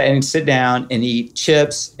 And we sat and sit down and eat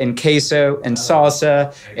chips and queso and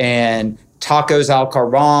salsa and tacos al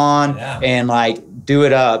carbon and like do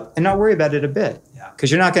it up and not worry about it a bit. Because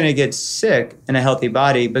you're not going to get sick in a healthy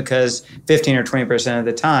body because 15 or 20% of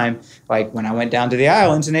the time, like when I went down to the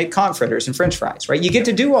islands and ate conch fritters and French fries, right? You get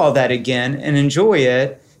to do all that again and enjoy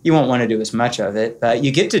it. You won't want to do as much of it, but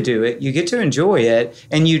you get to do it. You get to enjoy it,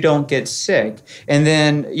 and you don't get sick. And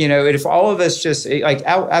then, if all of us just, like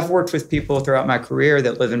I've worked with people throughout my career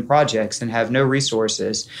that live in projects and have no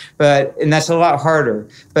resources, and that's a lot harder.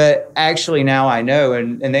 But actually now I know,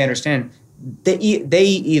 and they understand, they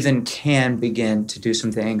even can begin to do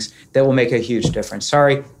some things that will make a huge difference.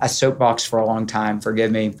 Sorry, I soapboxed for a long time. Forgive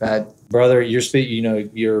me, but brother, you're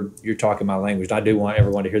talking my language. I do want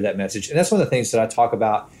everyone to hear that message, and that's one of the things that I talk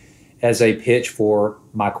about as a pitch for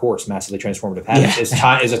my course, Massively Transformative Habits. Is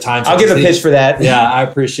a time. I'll give a pitch for that. Yeah, I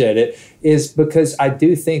appreciate it. Is because I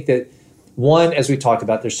do think that one, as we talked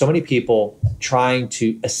about, there's so many people trying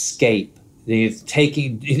to escape.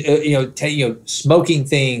 Smoking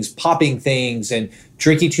things, popping things, and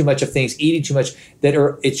drinking too much of things, eating too much,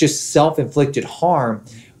 it's just self-inflicted harm.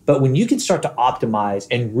 But when you can start to optimize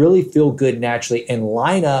and really feel good naturally and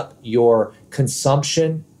line up your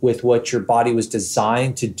consumption with what your body was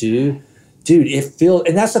designed to do, dude, it feels,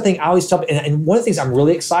 and that's the thing I always tell, and one of the things I'm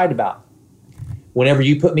really excited about, whenever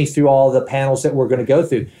you put me through all the panels that we're going to go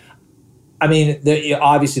through, I mean,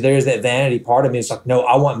 obviously there's that vanity part of me. It's like, no,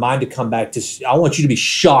 I want mine to come back to, I want you to be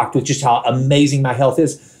shocked with just how amazing my health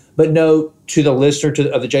is. But no, to the listener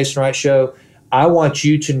of the Jason Wright Show, I want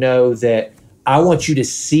you to know that I want you to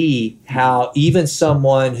see how even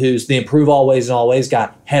someone who's the improve always and always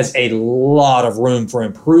guy has a lot of room for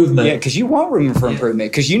improvement. Yeah, because you want room for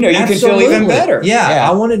improvement, because you know you Absolutely. can feel even better. Yeah,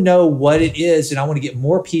 I want to know what it is, and I want to get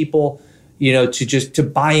more people,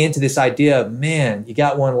 to buy into this idea of, man, you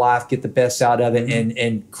got one life, get the best out of it,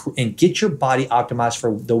 and get your body optimized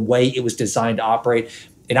for the way it was designed to operate.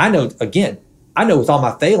 And I know with all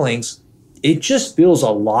my failings, it just feels a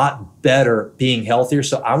lot better being healthier.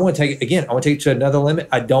 So I want to take it to another limit.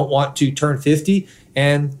 I don't want to turn 50,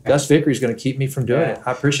 and Gus Vickery is going to keep me from doing it.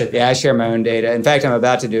 I appreciate that. Yeah, I share my own data. In fact, I'm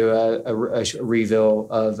about to do a reveal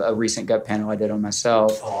of a recent gut panel I did on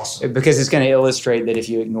myself. Awesome. Because it's going to illustrate that if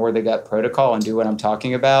you ignore the gut protocol and do what I'm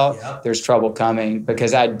talking about, there's trouble coming.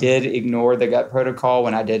 Because I did ignore the gut protocol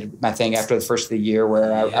when I did my thing after the first of the year,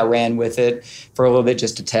 where I ran with it for a little bit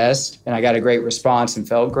just to test. And I got a great response and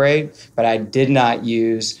felt great. But I did not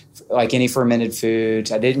use like any fermented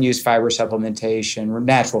foods. I didn't use fiber supplementation,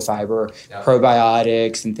 natural fiber,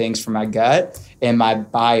 probiotics and things for my gut. And my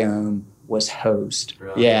biome was host.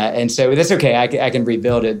 Really? Yeah. And so that's okay. I can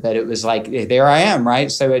rebuild it, but it was like, there I am, right?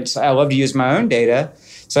 So I love to use my own data.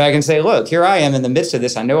 So I can say, look, here I am in the midst of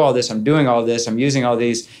this. I know all this. I'm doing all this. I'm using all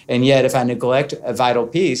these. And yet if I neglect a vital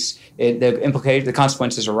piece, the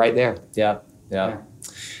consequences are right there. Yeah.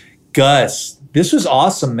 Gus, this was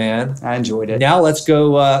awesome, man. I enjoyed it. Now let's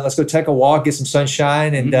go take a walk, get some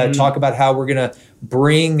sunshine, and talk about how we're going to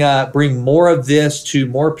bring more of this to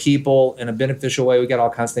more people in a beneficial way. We got all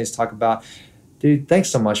kinds of things to talk about. Dude, thanks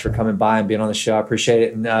so much for coming by and being on the show. I appreciate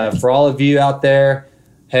it. And for all of you out there,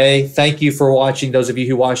 hey, thank you for watching. Those of you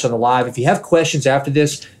who watched on the live, if you have questions after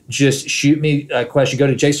this, just shoot me a question. Go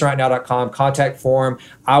to jasonrightnow.com, contact form.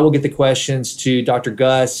 I will get the questions to Dr.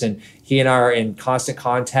 Gus, and he and I are in constant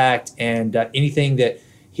contact, and anything that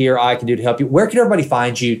he or I can do to help you. Where can everybody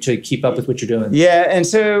find you to keep up with what you're doing? Yeah, and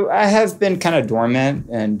so I have been kind of dormant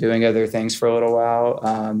and doing other things for a little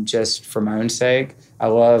while, just for my own sake. I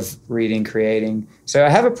love reading, creating. So I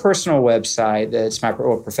have a personal website that's my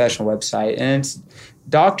professional website, and it's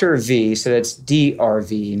Dr. V, so that's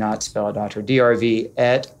DRV, not spelled doctor, DRV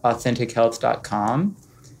at AuthenticHealth.com.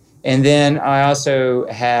 And then I also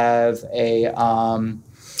have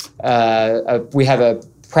we have a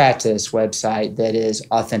practice website that is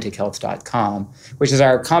AuthenticHealth.com, which is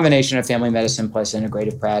our combination of family medicine plus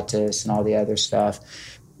integrative practice and all the other stuff.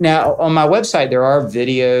 Now, on my website, there are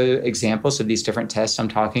video examples of these different tests I'm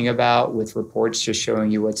talking about, with reports just showing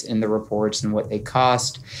you what's in the reports and what they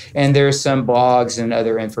cost. And there's some blogs and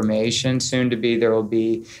other information. Soon to be,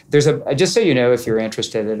 just so you know, if you're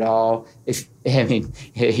interested at all,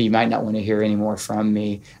 you might not want to hear any more from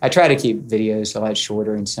me. I try to keep videos a lot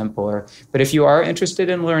shorter and simpler. But if you are interested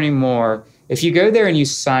in learning more, if you go there and you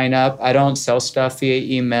sign up, I don't sell stuff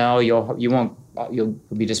via email. You'll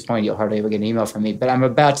be disappointed. You'll hardly ever get an email from me. But I'm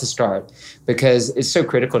about to start, because it's so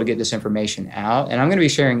critical to get this information out. And I'm going to be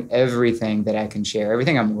sharing everything that I can share,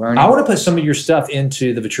 everything I'm learning. I want to put some of your stuff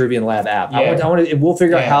into the Vitruvian Lab app. Yeah. We'll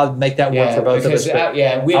figure out how to make that work for both of us.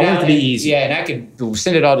 I want it to be easy. Yeah, and I could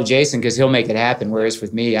send it all to Jason, because he'll make it happen. Whereas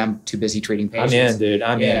with me, I'm too busy treating patients. I'm in, dude.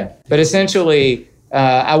 I'm in. But essentially,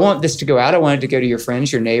 I want this to go out. I want it to go to your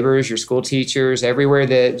friends, your neighbors, your school teachers,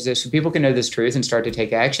 everywhere, so people can know this truth and start to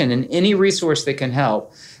take action. And any resource that can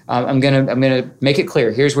help, I'm gonna make it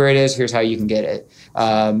clear. Here's where it is. Here's how you can get it.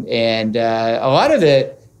 And a lot of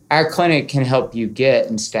it, our clinic can help you get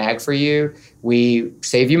and stag for you. We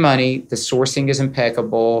save you money. The sourcing is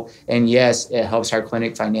impeccable. And yes, it helps our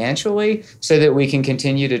clinic financially, so that we can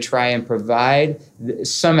continue to try and provide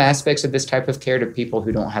some aspects of this type of care to people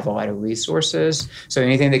who don't have a lot of resources. So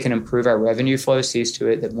anything that can improve our revenue flow sees to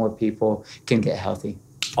it that more people can get healthy.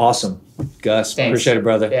 Awesome. Gus, Thanks. Appreciate it,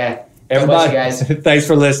 brother. Yeah. Everybody, guys. Thanks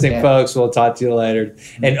for listening, folks. We'll talk to you later.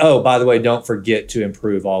 And by the way, don't forget to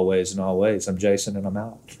improve always and always. I'm Jason, and I'm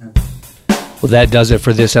out. Well, that does it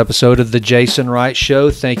for this episode of The Jason Wright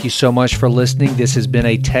Show. Thank you so much for listening. This has been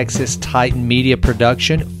a Texas Titan Media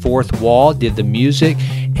production. Fourth Wall did the music.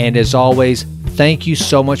 And as always, thank you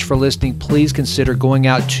so much for listening. Please consider going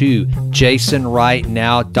out to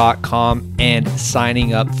jasonrightnow.com and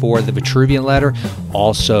signing up for the Vitruvian Letter.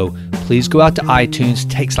 Also, please go out to iTunes. It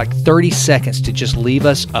takes like 30 seconds to just leave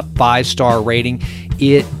us a 5-star rating.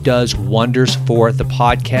 It does wonders for the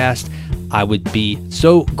podcast. I would be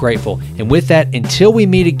so grateful. And with that, until we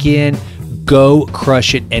meet again, Go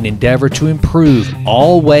crush it and endeavor to improve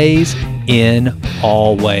always in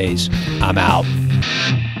all ways. I'm out.